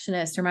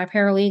receptionist or my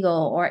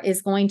paralegal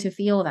is going to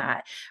feel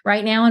that.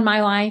 Right now in my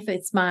life,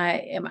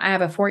 I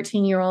have a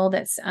 14-year-old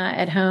that's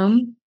at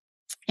home,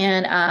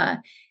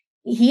 and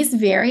he's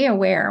very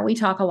aware. We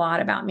talk a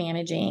lot about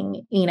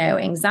managing, you know,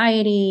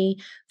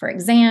 anxiety for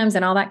exams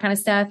and all that kind of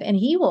stuff. And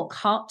he will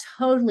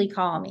totally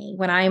call me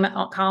when I am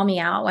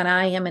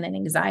in an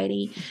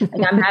anxiety,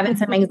 like I'm having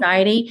some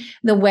anxiety.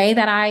 The way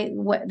that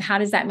how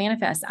does that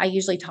manifest? I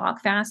usually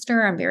talk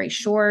faster. I'm very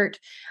short.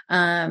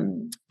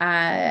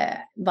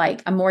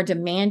 Like I'm more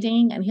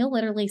demanding, and he'll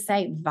literally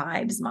say,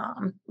 "Vibes,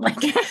 mom."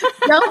 Like,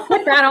 don't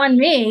put that on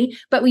me.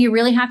 But we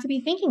really have to be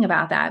thinking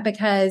about that,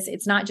 because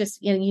it's not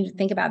just, you know, you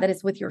think about that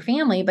it's with your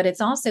family, but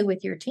it's also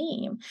with your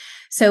team.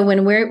 So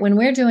when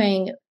we're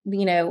doing,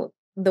 you know,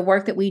 the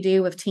work that we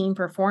do with team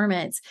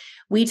performance,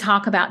 we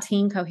talk about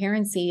team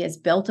coherency is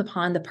built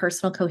upon the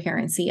personal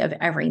coherency of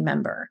every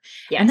member.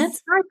 Yes. And that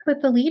starts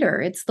with the leader.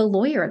 It's the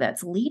lawyer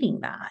that's leading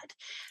that.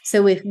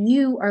 So if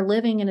you are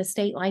living in a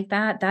state like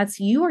that,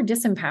 you are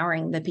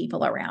disempowering the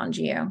people around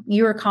you.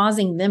 You are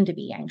causing them to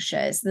be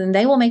anxious, and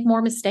they will make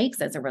more mistakes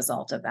as a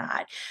result of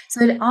that.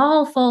 So it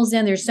all falls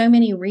in. There's so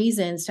many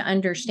reasons to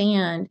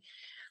understand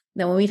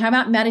that when we talk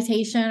about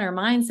meditation or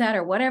mindset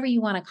or whatever you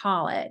want to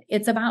call it,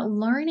 it's about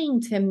learning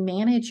to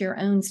manage your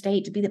own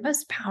state to be the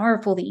most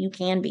powerful that you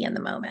can be in the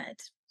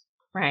moment.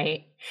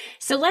 Right.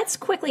 So let's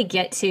quickly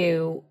get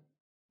to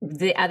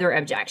the other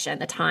objection,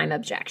 the time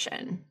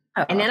objection.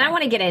 And then I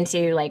want to get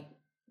into like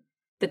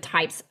the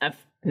types of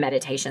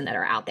meditation that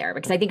are out there,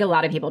 because I think a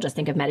lot of people just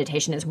think of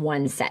meditation as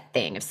one set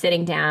thing of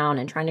sitting down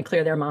and trying to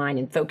clear their mind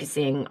and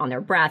focusing on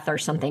their breath or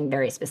something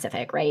very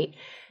specific, right?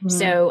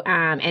 So,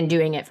 and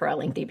doing it for a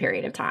lengthy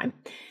period of time.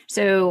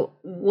 So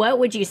what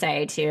would you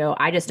say to,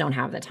 I just don't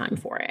have the time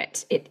for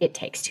it. It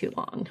takes too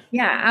long.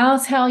 Yeah, I'll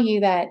tell you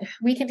that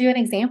we can do an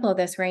example of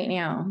this right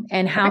now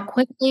and how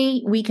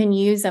quickly we can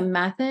use a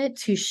method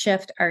to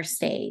shift our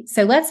state.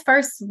 So let's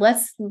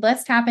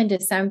tap into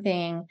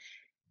something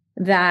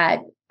that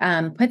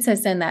puts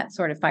us in that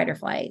sort of fight or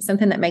flight,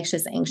 something that makes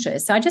us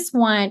anxious. So I just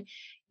want,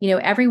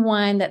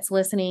 everyone that's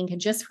listening can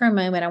just for a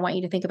moment, I want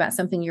you to think about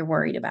something you're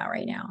worried about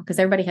right now, because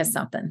everybody has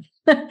something,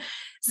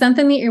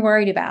 something that you're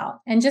worried about.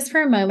 And just for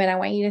a moment, I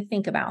want you to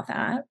think about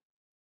that.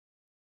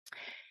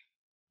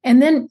 And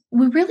then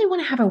we really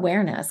want to have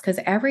awareness, because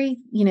every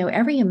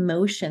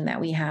emotion that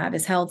we have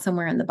is held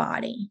somewhere in the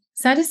body.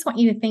 So I just want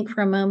you to think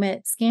for a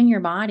moment, scan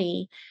your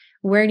body.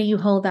 Where do you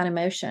hold that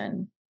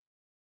emotion?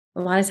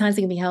 A lot of times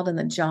it can be held in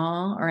the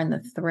jaw or in the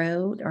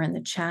throat or in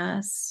the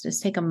chest.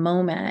 Just take a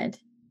moment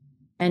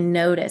and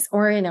notice,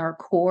 or in our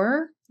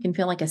core, you can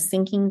feel like a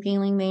sinking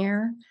feeling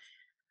there.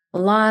 A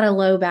lot of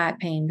low back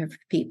pain for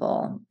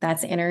people.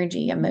 That's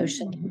energy,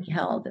 emotion can be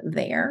held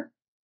there,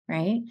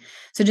 right?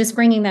 So just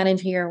bringing that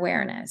into your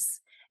awareness.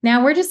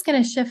 Now we're just going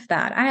to shift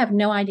that. I have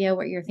no idea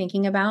what you're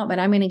thinking about, but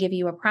I'm going to give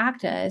you a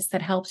practice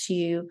that helps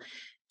you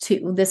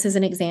this is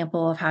an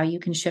example of how you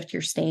can shift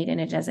your state, and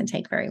it doesn't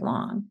take very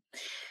long.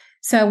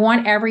 So I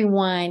want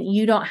everyone,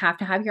 you don't have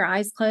to have your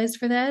eyes closed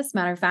for this.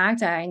 Matter of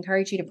fact, I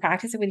encourage you to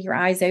practice it with your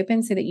eyes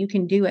open so that you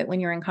can do it when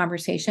you're in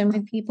conversation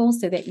with people,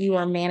 so that you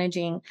are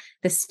managing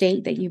the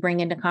state that you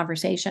bring into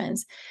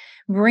conversations.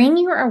 Bring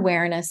your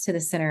awareness to the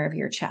center of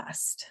your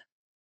chest.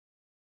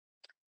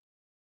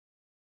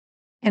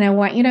 And I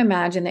want you to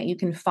imagine that you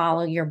can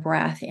follow your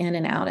breath in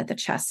and out at the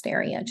chest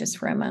area just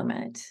for a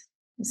moment.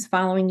 Just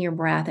following your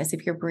breath as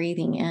if you're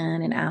breathing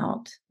in and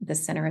out at the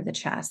center of the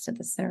chest, at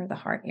the center of the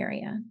heart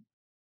area.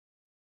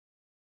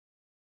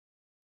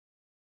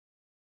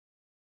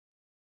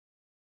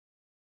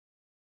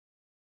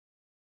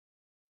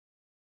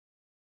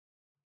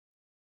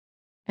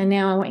 And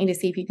now I want you to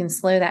see if you can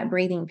slow that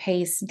breathing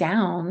pace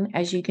down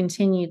as you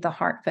continue the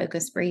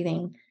heart-focused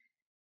breathing.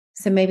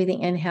 So maybe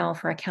the inhale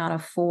for a count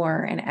of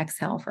 4 and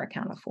exhale for a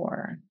count of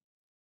 4.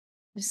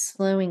 Just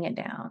slowing it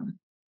down.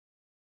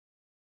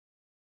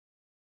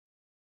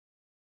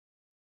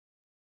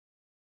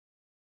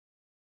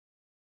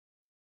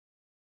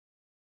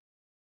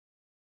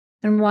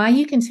 And while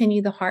you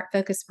continue the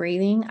heart-focused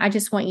breathing, I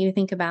just want you to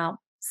think about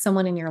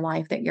someone in your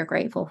life that you're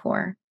grateful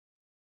for.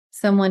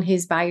 Someone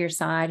who's by your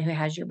side, who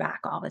has your back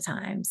all the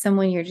time,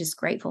 someone you're just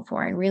grateful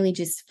for, and really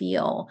just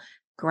feel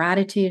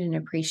gratitude and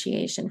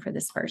appreciation for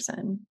this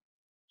person.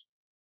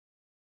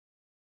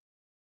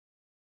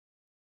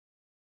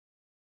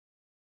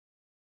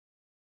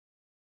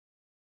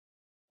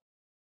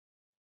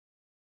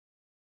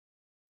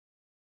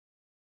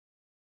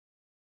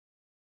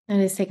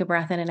 And just take a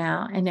breath in and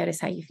out and notice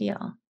how you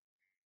feel.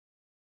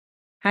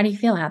 How do you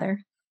feel, Heather?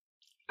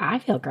 I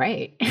feel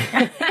great.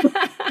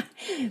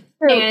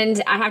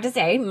 And I have to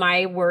say,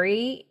 my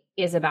worry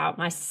is about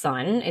my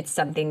son. It's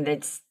something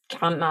that's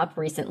come up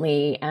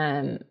recently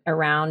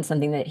around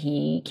something that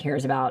he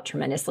cares about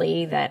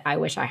tremendously that I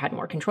wish I had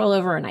more control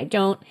over, and I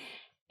don't.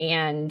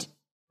 And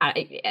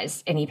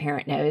as any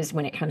parent knows,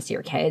 when it comes to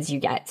your kids, you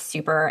get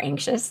super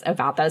anxious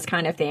about those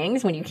kind of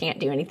things when you can't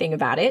do anything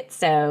about it.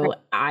 So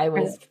I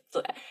was,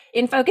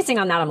 in focusing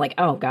on that, I'm like,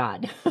 oh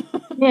God,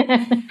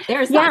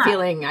 there's that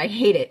feeling. I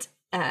hate it.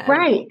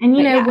 Right. And,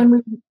 when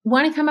we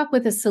want to come up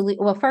with a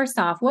solution, well, first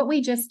off, what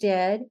we just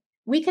did,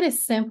 we could have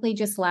simply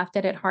just left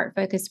it at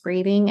heart-focused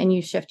breathing and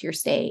you shift your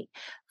state.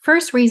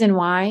 First reason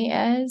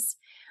why is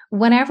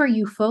whenever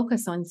you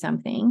focus on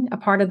something, a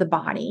part of the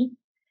body,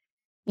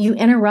 you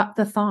interrupt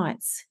the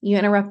thoughts, you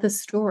interrupt the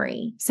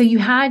story. So you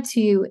had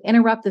to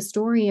interrupt the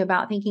story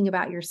about thinking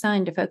about your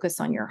son to focus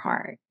on your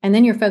heart. And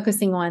then you're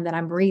focusing on that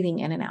I'm breathing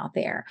in and out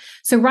there.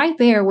 So right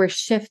there, we're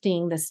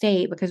shifting the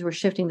state because we're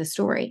shifting the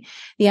story.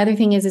 The other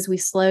thing is we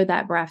slow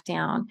that breath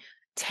down,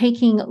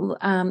 taking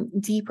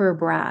deeper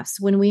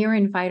breaths. When we are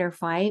in fight or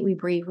flight, we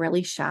breathe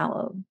really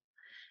shallow,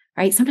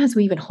 right? Sometimes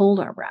we even hold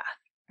our breath.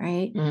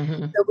 Right.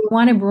 Mm-hmm. So we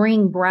want to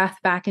bring breath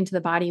back into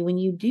the body. When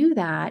you do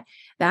that,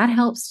 that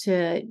helps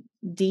to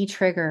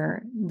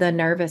de-trigger the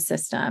nervous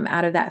system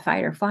out of that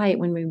fight or flight.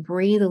 When we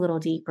breathe a little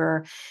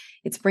deeper,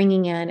 it's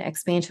bringing in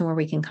expansion where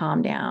we can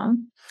calm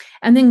down.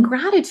 And then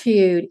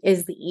gratitude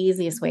is the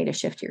easiest way to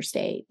shift your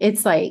state.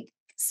 It's like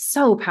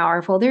so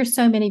powerful. There's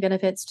so many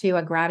benefits to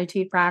a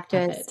gratitude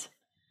practice.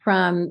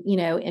 From,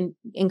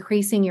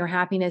 increasing your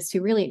happiness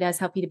to really, it does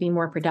help you to be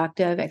more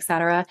productive, et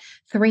cetera.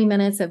 3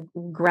 minutes of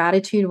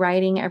gratitude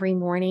writing every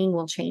morning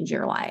will change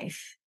your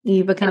life.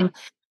 You become,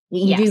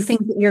 you do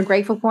things that you're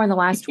grateful for in the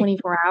last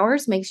 24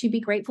 hours makes you be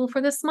grateful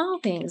for the small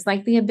things,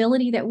 like the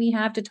ability that we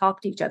have to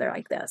talk to each other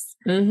like this.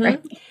 Mm-hmm.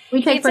 Right?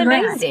 We take it's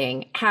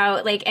amazing how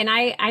and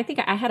I think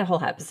I had a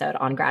whole episode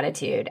on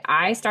gratitude.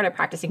 I started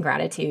practicing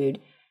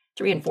gratitude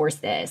to reinforce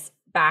this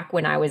back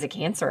when I was a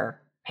cancer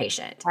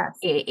patient.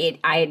 Yes.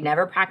 I had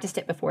never practiced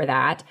it before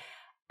that.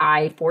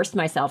 I forced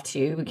myself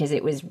to because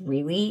it was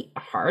really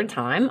a hard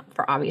time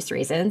for obvious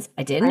reasons.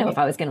 I didn't know if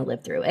I was going to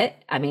live through it.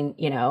 I mean,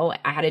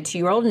 I had a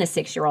 2-year-old and a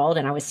 6-year-old,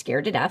 and I was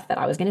scared to death that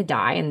I was going to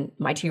die, and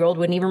my 2-year-old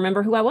wouldn't even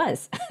remember who I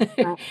was.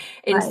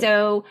 And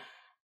so,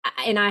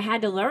 and I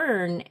had to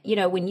learn,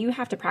 when you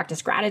have to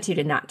practice gratitude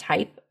in that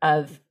type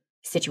of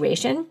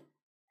situation,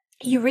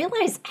 you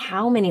realize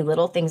how many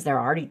little things there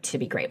are to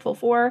be grateful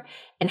for,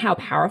 and how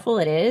powerful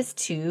it is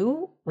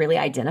to really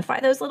identify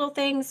those little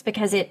things,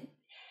 because it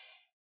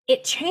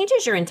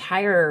changes your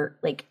entire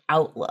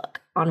outlook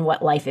on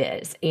what life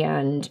is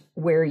and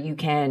where you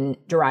can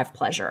derive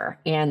pleasure,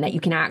 and that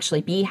you can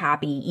actually be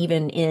happy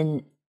even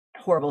in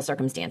horrible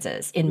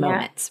circumstances, in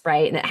moments,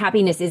 right? And that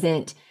happiness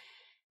isn't,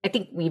 I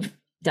think we've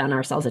done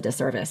ourselves a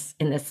disservice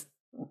in this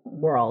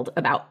world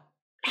about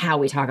how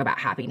we talk about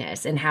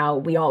happiness and how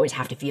we always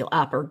have to feel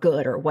up or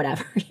good or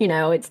whatever.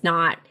 That's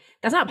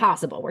not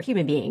possible. We're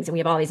human beings, and we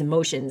have all these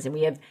emotions, and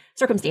we have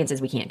circumstances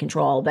we can't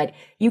control, but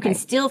you can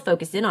still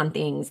focus in on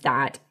things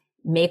that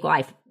make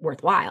life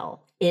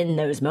worthwhile in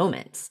those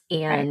moments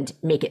and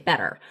make it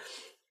better.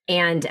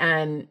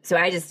 And so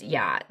I just,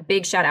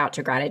 big shout out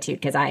to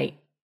gratitude, because I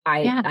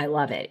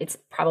love it. It's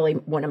probably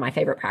one of my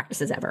favorite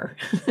practices ever.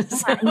 And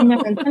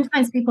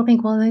sometimes people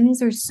think, well,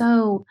 these are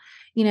so,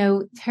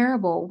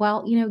 terrible.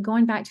 Well,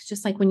 going back to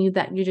just like when you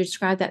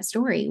described that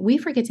story, we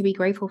forget to be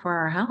grateful for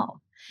our health.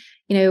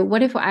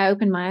 What if I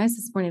opened my eyes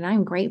this morning?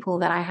 I'm grateful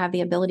that I have the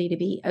ability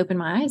to open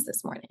my eyes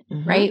this morning,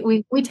 right?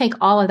 We take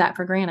all of that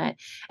for granted,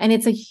 and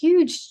it's a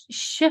huge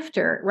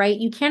shifter, right?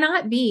 You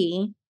cannot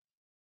be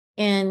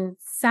in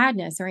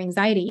sadness or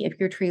anxiety if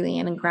you're truly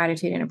in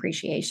gratitude and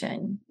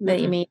appreciation.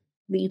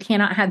 You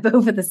cannot have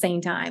both at the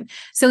same time.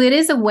 So it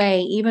is a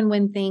way, even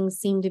when things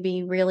seem to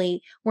be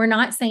really, we're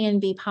not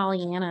saying be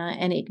Pollyanna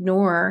and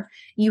ignore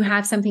you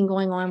have something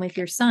going on with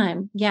your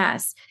son.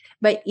 Yes.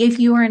 But if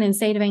you are in a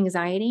state of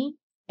anxiety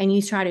and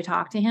you try to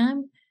talk to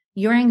him,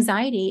 your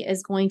anxiety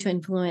is going to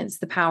influence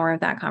the power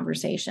of that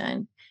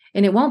conversation.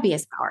 And it won't be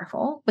as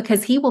powerful,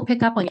 because he will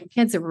pick up on, your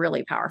kids are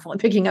really powerful in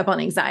picking up on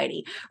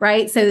anxiety,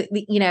 right? So,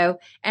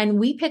 and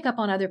we pick up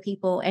on other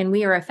people, and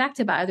we are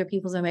affected by other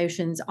people's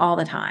emotions all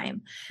the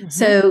time.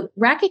 So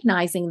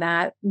recognizing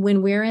that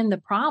when we're in the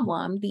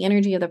problem, the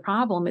energy of the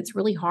problem, it's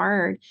really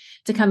hard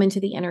to come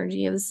into the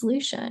energy of the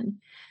solution.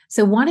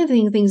 So one of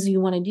the things you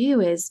want to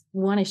do is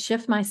want to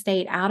shift my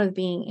state out of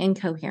being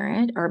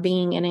incoherent or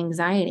being in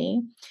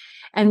anxiety.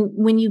 And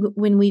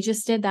when we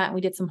just did that,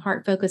 we did some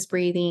heart focused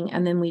breathing,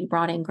 and then we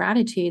brought in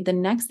gratitude. The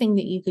next thing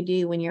that you could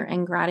do when you're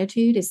in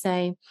gratitude is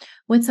say,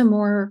 what's a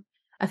more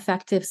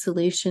effective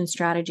solution,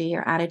 strategy,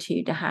 or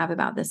attitude to have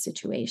about this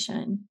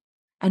situation?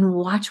 And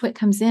watch what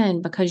comes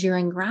in, because you're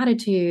in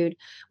gratitude,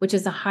 which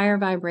is a higher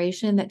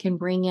vibration that can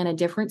bring in a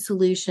different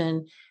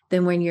solution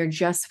than when you're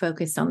just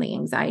focused on the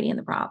anxiety and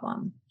the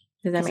problem.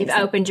 Does that make sense?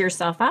 You've opened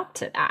yourself up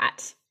to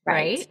that,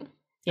 right?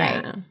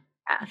 Yeah.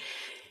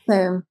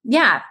 So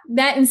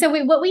and so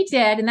what we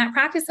did in that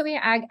practice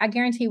that I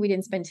guarantee we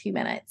didn't spend 2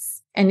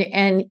 minutes,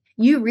 and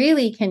you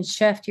really can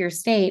shift your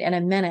state in a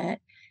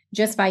minute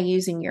just by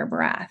using your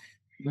breath.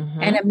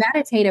 And a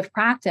meditative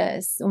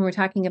practice, when we're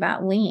talking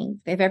about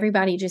length, if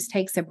everybody just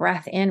takes a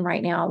breath in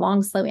right now, a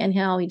long, slow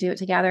inhale, we do it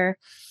together,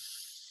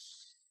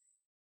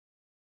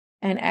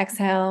 and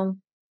exhale.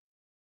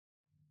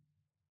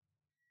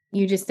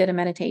 You just did a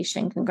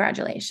meditation.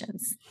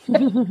 Congratulations.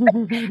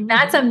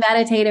 That's a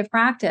meditative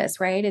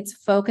practice, right? It's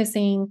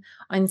focusing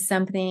on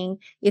something.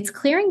 It's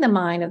clearing the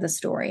mind of the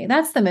story.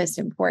 That's the most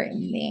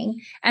important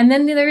thing. And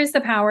then there is the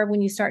power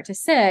when you start to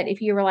sit.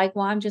 If you were like,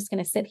 well, I'm just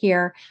going to sit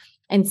here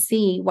and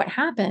see what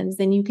happens,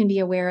 then you can be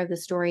aware of the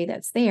story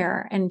that's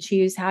there and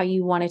choose how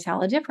you want to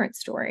tell a different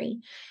story,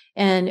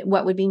 and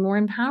what would be more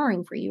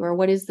empowering for you, or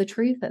what is the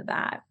truth of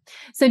that.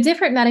 So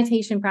different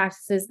meditation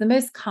practices, the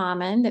most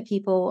common that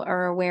people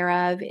are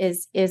aware of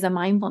is a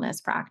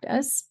mindfulness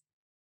practice.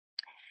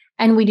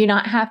 And we do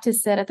not have to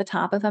sit at the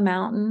top of a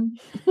mountain,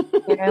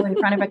 in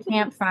front of a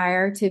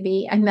campfire to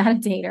be a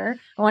meditator.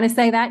 I want to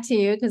say that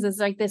too, because it's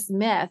like this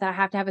myth. I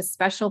have to have a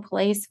special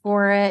place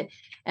for it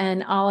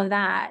and all of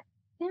that.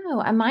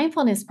 No, a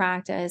mindfulness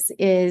practice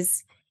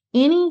is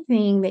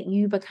anything that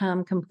you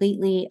become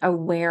completely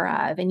aware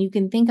of, and you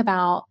can think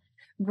about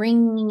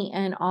bringing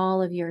in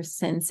all of your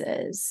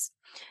senses.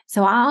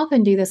 So I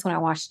often do this when I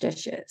wash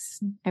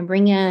dishes. I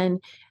bring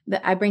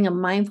a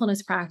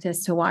mindfulness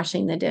practice to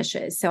washing the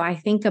dishes. So I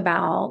think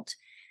about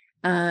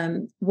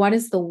what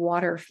does the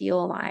water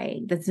feel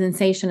like? The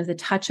sensation of the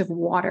touch of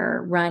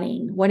water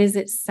running. What does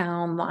it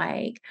sound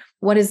like?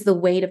 What is the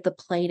weight of the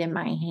plate in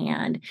my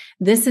hand?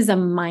 This is a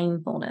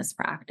mindfulness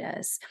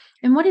practice.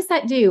 And what does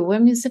that do?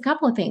 Well, it's a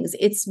couple of things.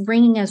 It's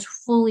bringing us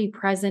fully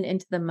present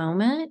into the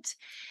moment.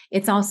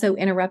 It's also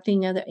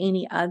interrupting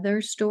any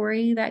other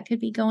story that could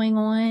be going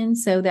on,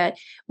 so that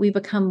we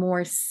become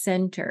more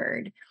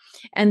centered.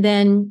 And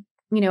then,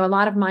 a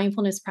lot of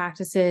mindfulness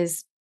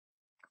practices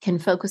can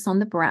focus on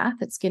the breath.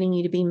 It's getting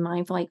you to be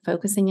mindful, like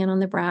focusing in on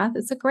the breath.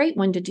 It's a great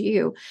one to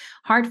do.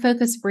 Hard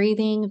focus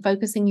breathing,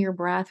 focusing your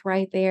breath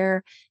right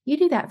there. You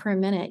do that for a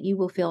minute, you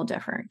will feel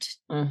different.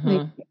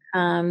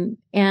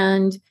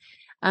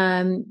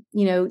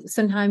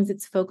 Sometimes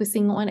it's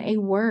focusing on a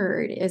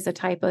word is a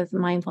type of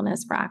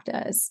mindfulness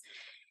practice.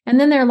 And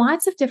then there are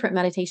lots of different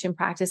meditation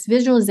practice.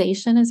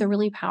 Visualization is a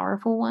really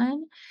powerful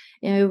one.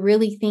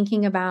 Really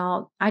thinking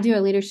about, I do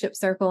a leadership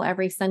circle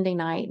every Sunday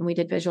night, and we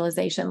did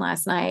visualization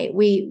last night.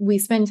 We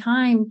spend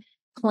time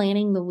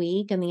planning the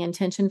week and the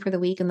intention for the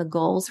week and the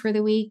goals for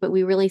the week, but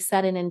we really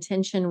set an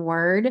intention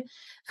word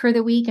for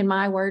the week. And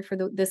my word for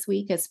this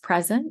week is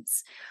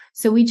presence.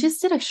 So we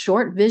just did a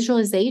short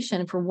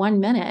visualization for 1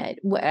 minute,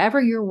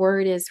 whatever your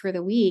word is for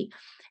the week,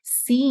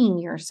 seeing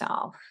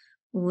yourself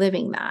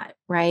living that,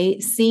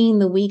 right? Seeing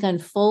the week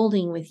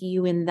unfolding with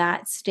you in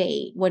that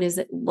state. What does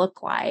it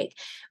look like?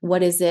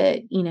 What is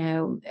it,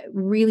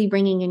 really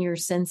bringing in your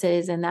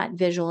senses and that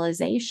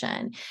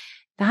visualization?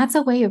 That's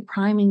a way of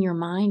priming your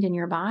mind and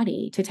your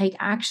body to take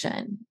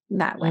action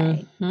that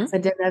way. It's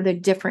another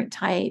different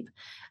type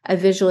of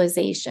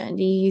visualization.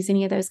 Do you use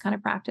any of those kind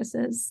of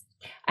practices?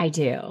 I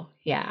do.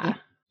 Yeah.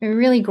 They're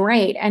really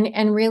great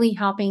and really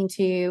helping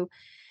to,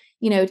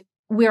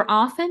 we're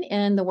often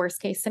in the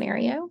worst case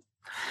scenario.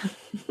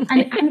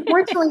 And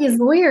unfortunately, as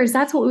lawyers,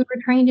 that's what we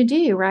were trained to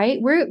do, right?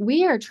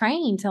 We are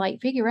trained to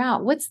figure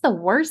out what's the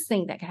worst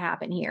thing that could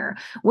happen here.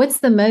 What's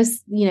the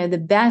most,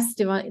 the best,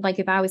 like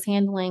if I was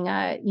handling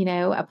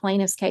a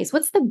plaintiff's case,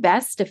 what's the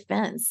best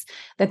defense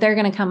that they're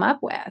going to come up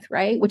with,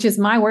 right? Which is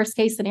my worst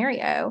case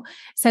scenario,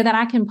 so that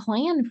I can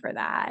plan for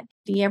that.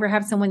 Do you ever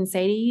have someone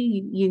say to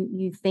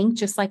you think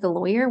just like a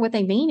lawyer? What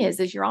they mean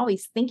is you're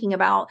always thinking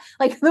about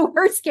the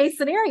worst case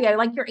scenario,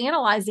 you're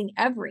analyzing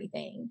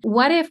everything.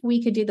 What if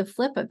we could do the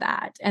flip of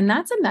that? And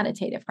that's a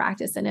meditative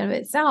practice in and of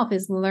itself,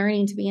 is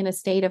learning to be in a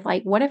state of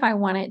what if I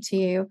wanted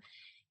to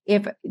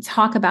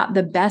talk about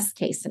the best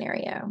case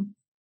scenario?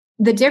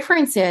 The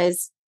difference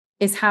is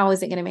how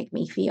is it going to make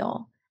me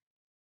feel?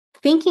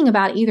 Thinking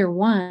about either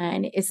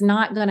one is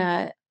not going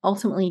to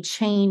ultimately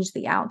change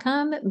the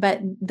outcome,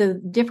 but the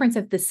difference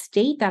of the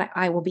state that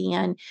I will be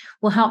in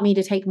will help me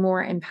to take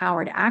more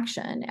empowered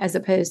action as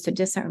opposed to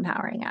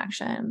disempowering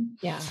action.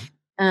 Yeah.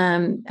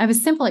 I have a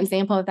simple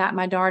example of that.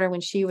 My daughter,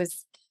 when she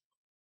was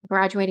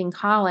graduating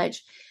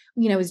college,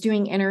 was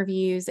doing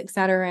interviews, et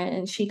cetera.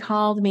 And she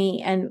called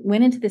me and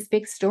went into this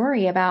big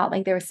story about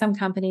there was some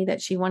company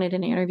that she wanted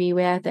an interview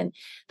with. And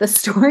the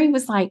story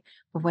was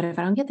well, what if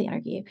I don't get the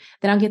interview?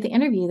 Then I'll get the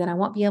interview. Then I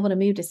won't be able to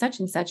move to such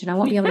and such, and I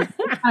won't be able to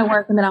do my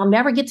work. And then I'll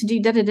never get to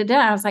do da, da, da, da.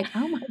 I was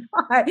oh my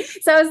God.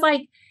 So I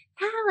was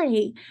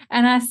Hallie.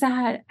 And I was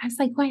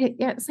wait,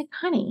 yeah, it's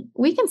honey,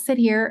 we can sit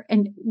here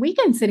and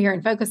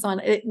focus on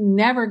it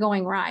never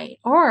going right.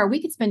 Or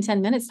we could spend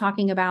 10 minutes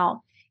talking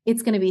about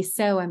it's going to be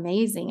so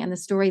amazing and the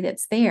story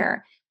that's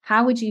there.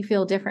 How would you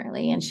feel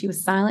differently? And she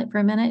was silent for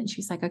a minute and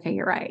she's okay,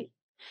 you're right.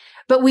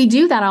 But we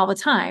do that all the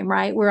time,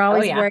 right? We're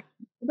always worried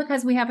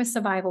because we have a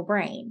survival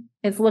brain.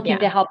 It's looking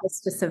to help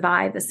us to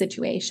survive the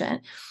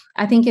situation.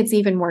 I think it's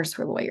even worse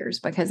for lawyers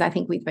because I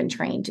think we've been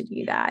trained to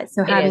do that.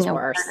 So it is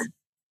worse.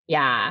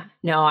 Yeah.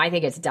 No, I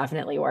think it's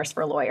definitely worse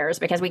for lawyers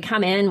because we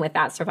come in with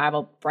that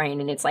survival brain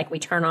and it's we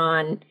turn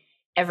on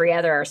every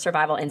other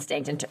survival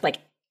instinct and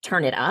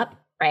turn it up,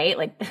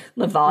 right?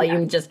 The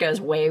volume just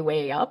goes way,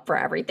 way up for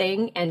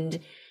everything. And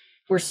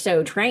we're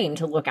so trained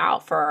to look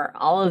out for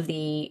all of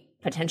the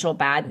potential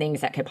bad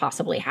things that could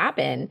possibly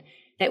happen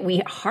that we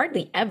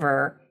hardly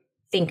ever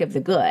think of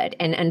the good.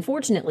 And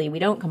unfortunately, we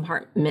don't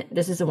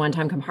this is a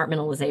one-time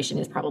compartmentalization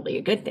is probably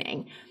a good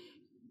thing.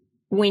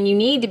 When you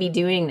need to be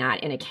doing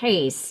that in a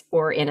case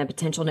or in a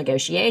potential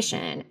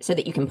negotiation so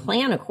that you can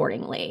plan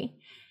accordingly,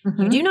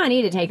 you do not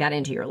need to take that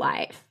into your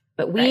life.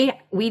 But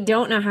we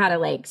don't know how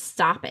to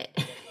stop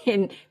it.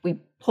 And we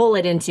pull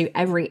it into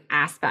every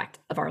aspect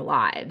of our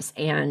lives.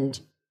 And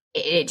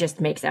it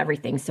just makes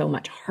everything so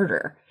much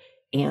harder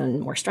and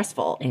more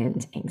stressful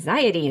and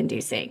anxiety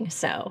inducing.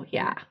 So,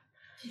 yeah.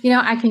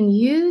 I can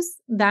use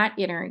that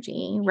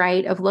energy,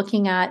 right, of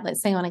looking at,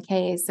 let's say on a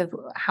case of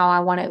how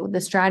I want it,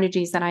 the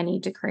strategies that I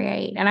need to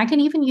create. And I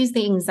can even use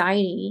the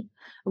anxiety,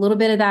 a little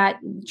bit of that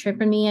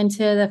tripping me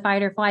into the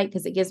fight or flight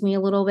because it gives me a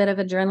little bit of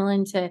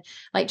adrenaline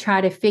to try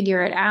to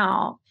figure it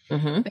out.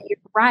 But you're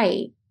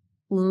right.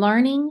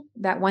 Learning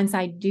that once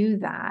I do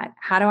that,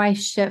 how do I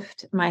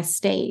shift my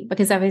state?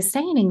 Because if I stay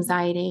in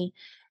anxiety,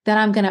 then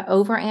I'm going to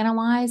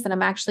overanalyze and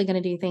I'm actually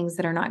going to do things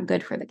that are not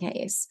good for the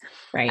case.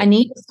 Right. I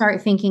need to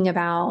start thinking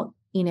about,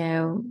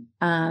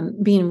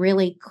 being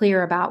really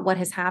clear about what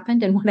has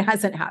happened and what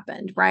hasn't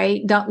happened,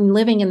 right?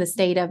 Living in the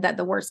state of that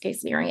the worst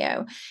case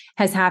scenario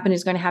has happened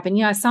is going to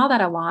happen. I saw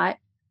that a lot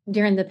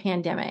during the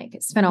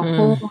pandemic. Spent a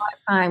whole lot of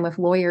time with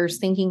lawyers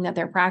thinking that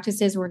their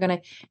practices were going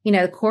to,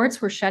 the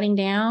courts were shutting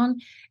down,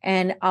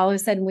 and all of a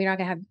sudden we're not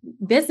going to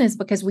have business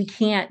because we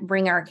can't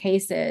bring our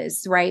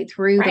cases right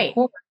through the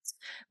courts.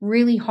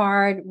 Really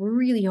hard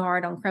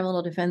on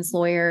criminal defense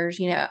lawyers,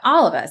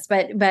 all of us,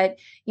 but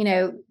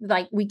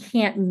like we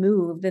can't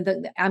move.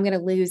 I'm going to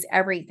lose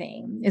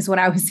everything is what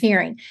I was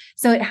hearing.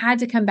 So it had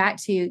to come back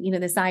to,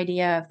 this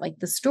idea of like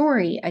the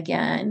story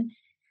again,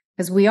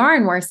 because we are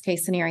in worst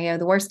case scenario.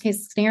 The worst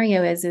case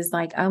scenario is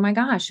like, oh my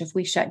gosh, if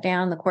we shut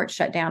down, the court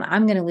shut down,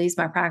 I'm going to lose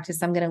my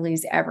practice. I'm going to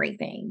lose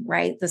everything,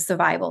 right? The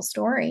survival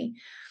story.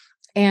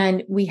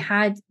 And we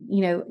had,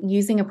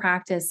 using a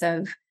practice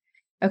of,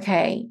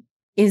 okay,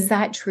 is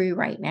that true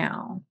right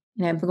now?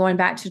 Going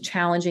back to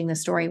challenging the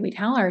story we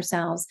tell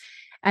ourselves,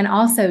 and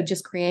also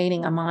just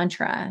creating a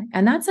mantra.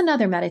 And that's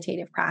another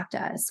meditative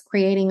practice,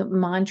 creating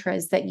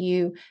mantras that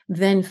you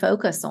then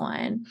focus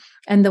on.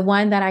 And the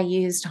one that I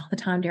used all the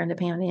time during the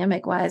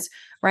pandemic was,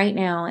 right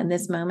now, in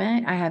this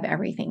moment, I have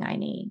everything I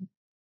need.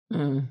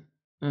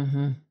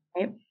 Mm-hmm.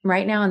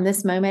 Right now, in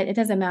this moment, it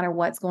doesn't matter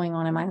what's going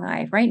on in my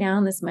life. Right now,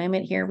 in this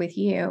moment here with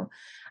you,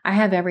 I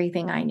have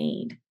everything I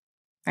need.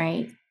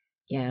 Right?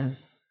 Yeah.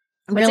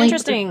 What's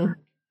interesting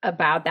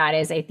about that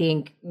is I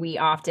think we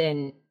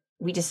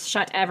just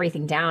shut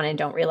everything down and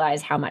don't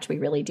realize how much we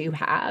really do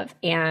have.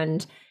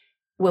 And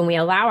when we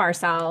allow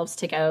ourselves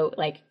to go,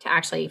 like, to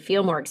actually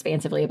feel more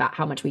expansively about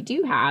how much we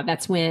do have,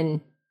 that's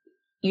when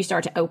you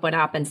start to open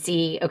up and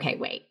see, okay,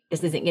 wait,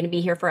 this isn't going to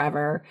be here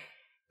forever.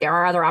 There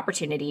are other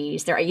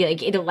opportunities.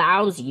 It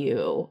allows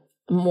you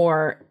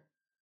more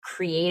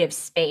creative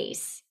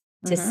space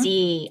to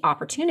see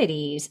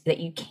opportunities that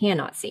you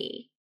cannot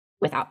see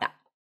without that.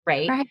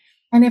 Right.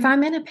 And if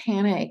I'm in a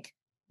panic,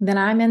 then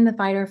I'm in the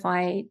fight or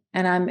flight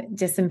and I'm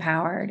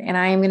disempowered, and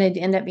I am going to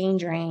end up being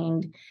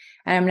drained,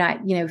 and I'm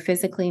not,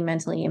 physically,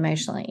 mentally,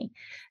 emotionally.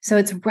 So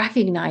it's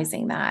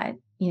recognizing that,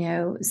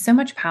 so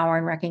much power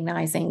in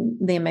recognizing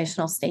the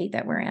emotional state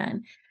that we're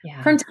in.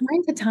 Yeah. From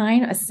time to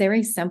time, a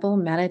very simple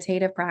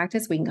meditative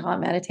practice, we can call it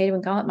meditative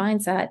and call it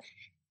mindset,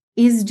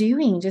 is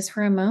doing just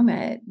for a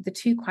moment the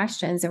two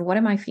questions of what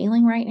am I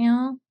feeling right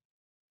now?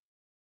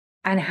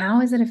 And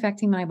how is it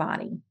affecting my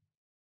body?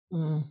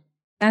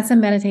 That's a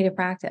meditative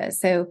practice.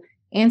 So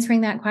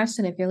answering that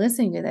question, if you're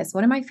listening to this,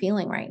 what am I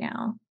feeling right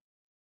now?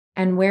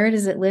 And where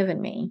does it live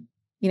in me?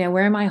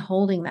 Where am I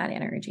holding that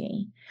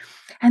energy?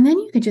 And then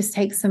you could just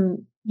take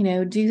some,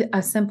 do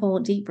a simple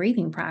deep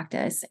breathing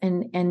practice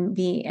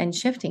and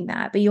shifting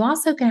that. But you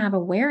also can have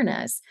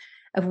awareness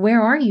of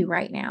where are you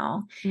right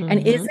now?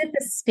 And is it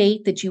the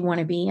state that you want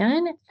to be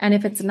in? And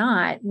if it's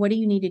not, what do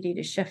you need to do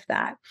to shift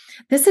that?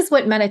 This is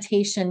what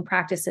meditation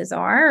practices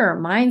are, or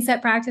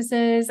mindset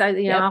practices.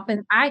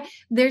 Often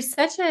there's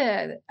such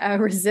a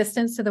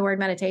resistance to the word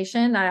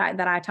meditation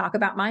that I talk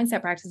about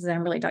mindset practices.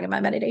 I'm really talking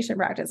about meditation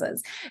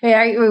practices.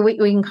 We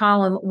can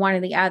call them one or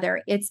the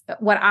other. It's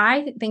what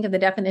I think of the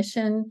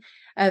definition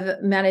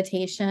of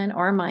meditation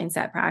or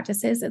mindset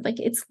practices.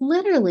 It's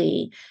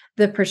literally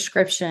the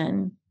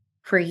prescription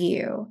for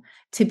you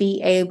to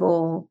be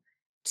able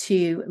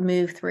to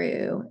move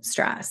through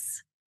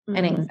stress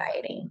and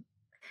anxiety.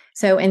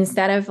 So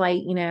instead of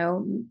I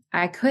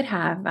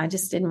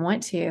just didn't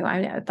want to.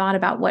 I thought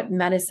about what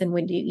medicine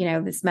would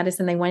do, this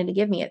medicine they wanted to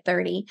give me at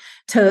 30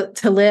 to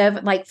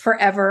live like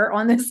forever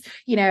on this,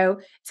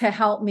 to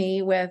help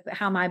me with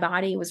how my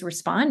body was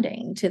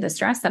responding to the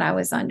stress that I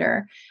was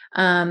under.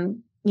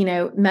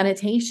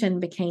 Meditation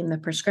became the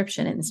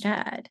prescription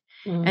instead.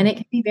 And it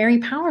can be very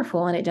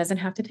powerful, and it doesn't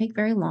have to take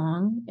very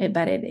long,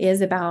 but it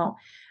is about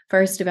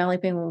first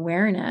developing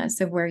awareness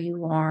of where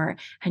you are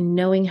and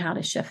knowing how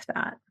to shift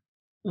that.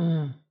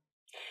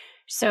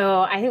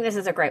 So I think this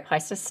is a great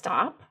place to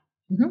stop,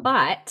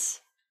 but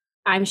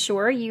I'm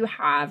sure you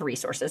have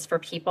resources for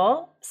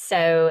people.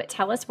 So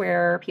tell us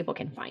where people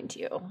can find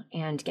you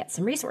and get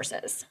some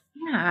resources.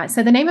 Yeah.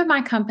 So the name of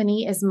my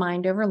company is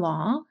Mind Over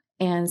Law.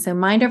 And so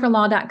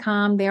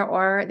mindoverlaw.com, there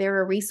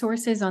are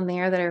resources on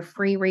there that are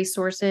free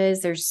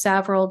resources. There's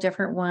several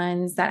different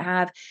ones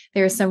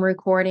there's some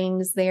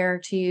recordings there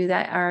too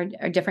that are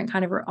different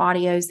kind of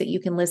audios that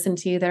you can listen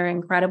to that are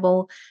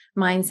incredible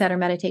mindset or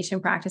meditation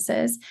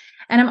practices.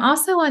 And I'm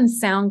also on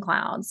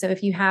SoundCloud. So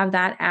if you have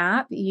that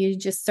app, you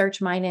just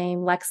search my name,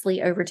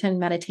 Lexley Overton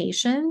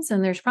Meditations.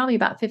 And there's probably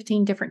about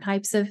 15 different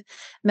types of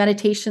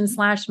meditation /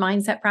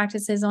 mindset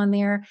practices on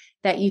there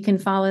that you can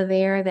follow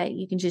there, that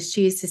you can just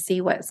choose to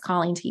see what's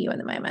calling to you in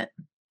the moment.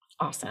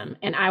 Awesome.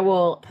 And I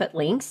will put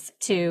links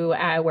to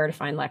where to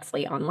find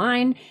Lexley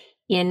online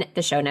in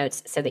the show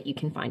notes so that you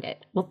can find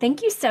it. Well,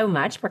 thank you so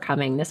much for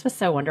coming. This was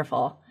so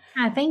wonderful.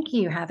 Thank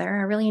you, Heather.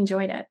 I really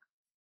enjoyed it.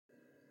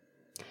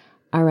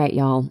 All right,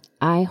 y'all.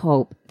 I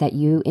hope that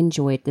you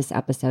enjoyed this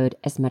episode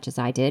as much as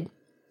I did,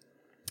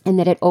 and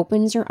that it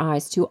opens your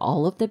eyes to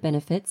all of the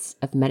benefits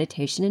of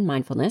meditation and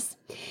mindfulness.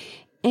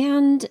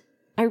 And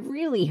I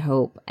really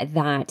hope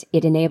that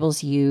it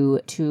enables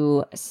you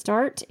to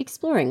start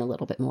exploring a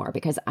little bit more,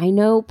 because I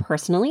know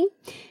personally,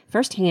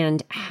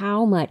 firsthand,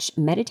 how much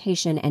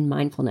meditation and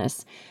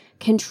mindfulness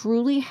can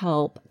truly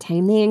help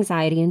tame the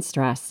anxiety and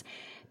stress,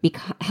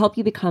 help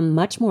you become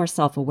much more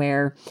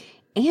self-aware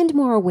and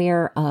more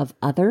aware of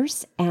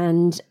others,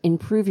 and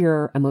improve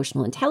your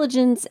emotional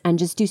intelligence, and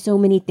just do so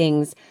many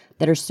things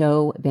that are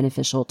so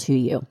beneficial to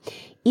you.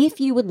 If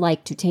you would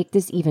like to take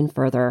this even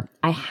further,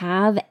 I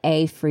have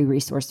a free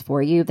resource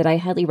for you that I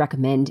highly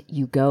recommend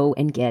you go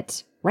and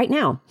get right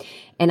now.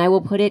 And I will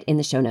put it in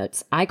the show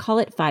notes. I call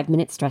it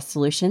 5-Minute Stress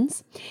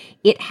Solutions.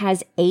 It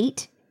has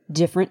 8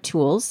 different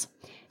tools,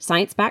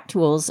 science-backed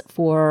tools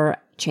for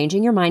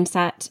changing your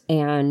mindset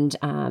and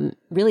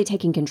really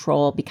taking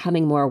control,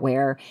 becoming more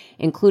aware,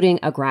 including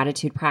a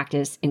gratitude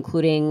practice,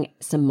 including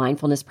some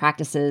mindfulness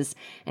practices,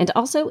 and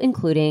also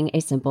including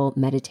a simple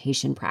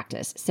meditation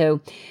practice.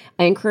 So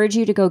I encourage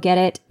you to go get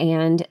it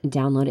and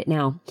download it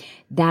now.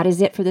 That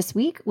is it for this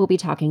week. We'll be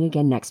talking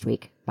again next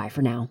week. Bye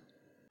for now.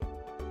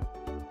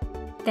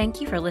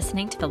 Thank you for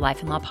listening to the Life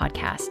and Law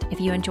Podcast.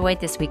 If you enjoyed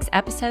this week's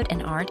episode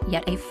and aren't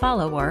yet a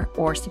follower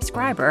or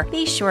subscriber,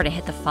 be sure to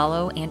hit the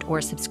follow and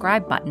or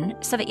subscribe button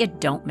so that you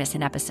don't miss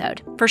an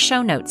episode. For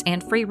show notes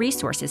and free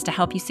resources to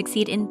help you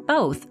succeed in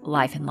both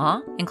life and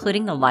law,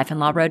 including the Life and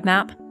Law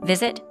Roadmap,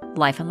 visit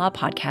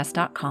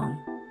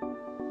lifeandlawpodcast.com.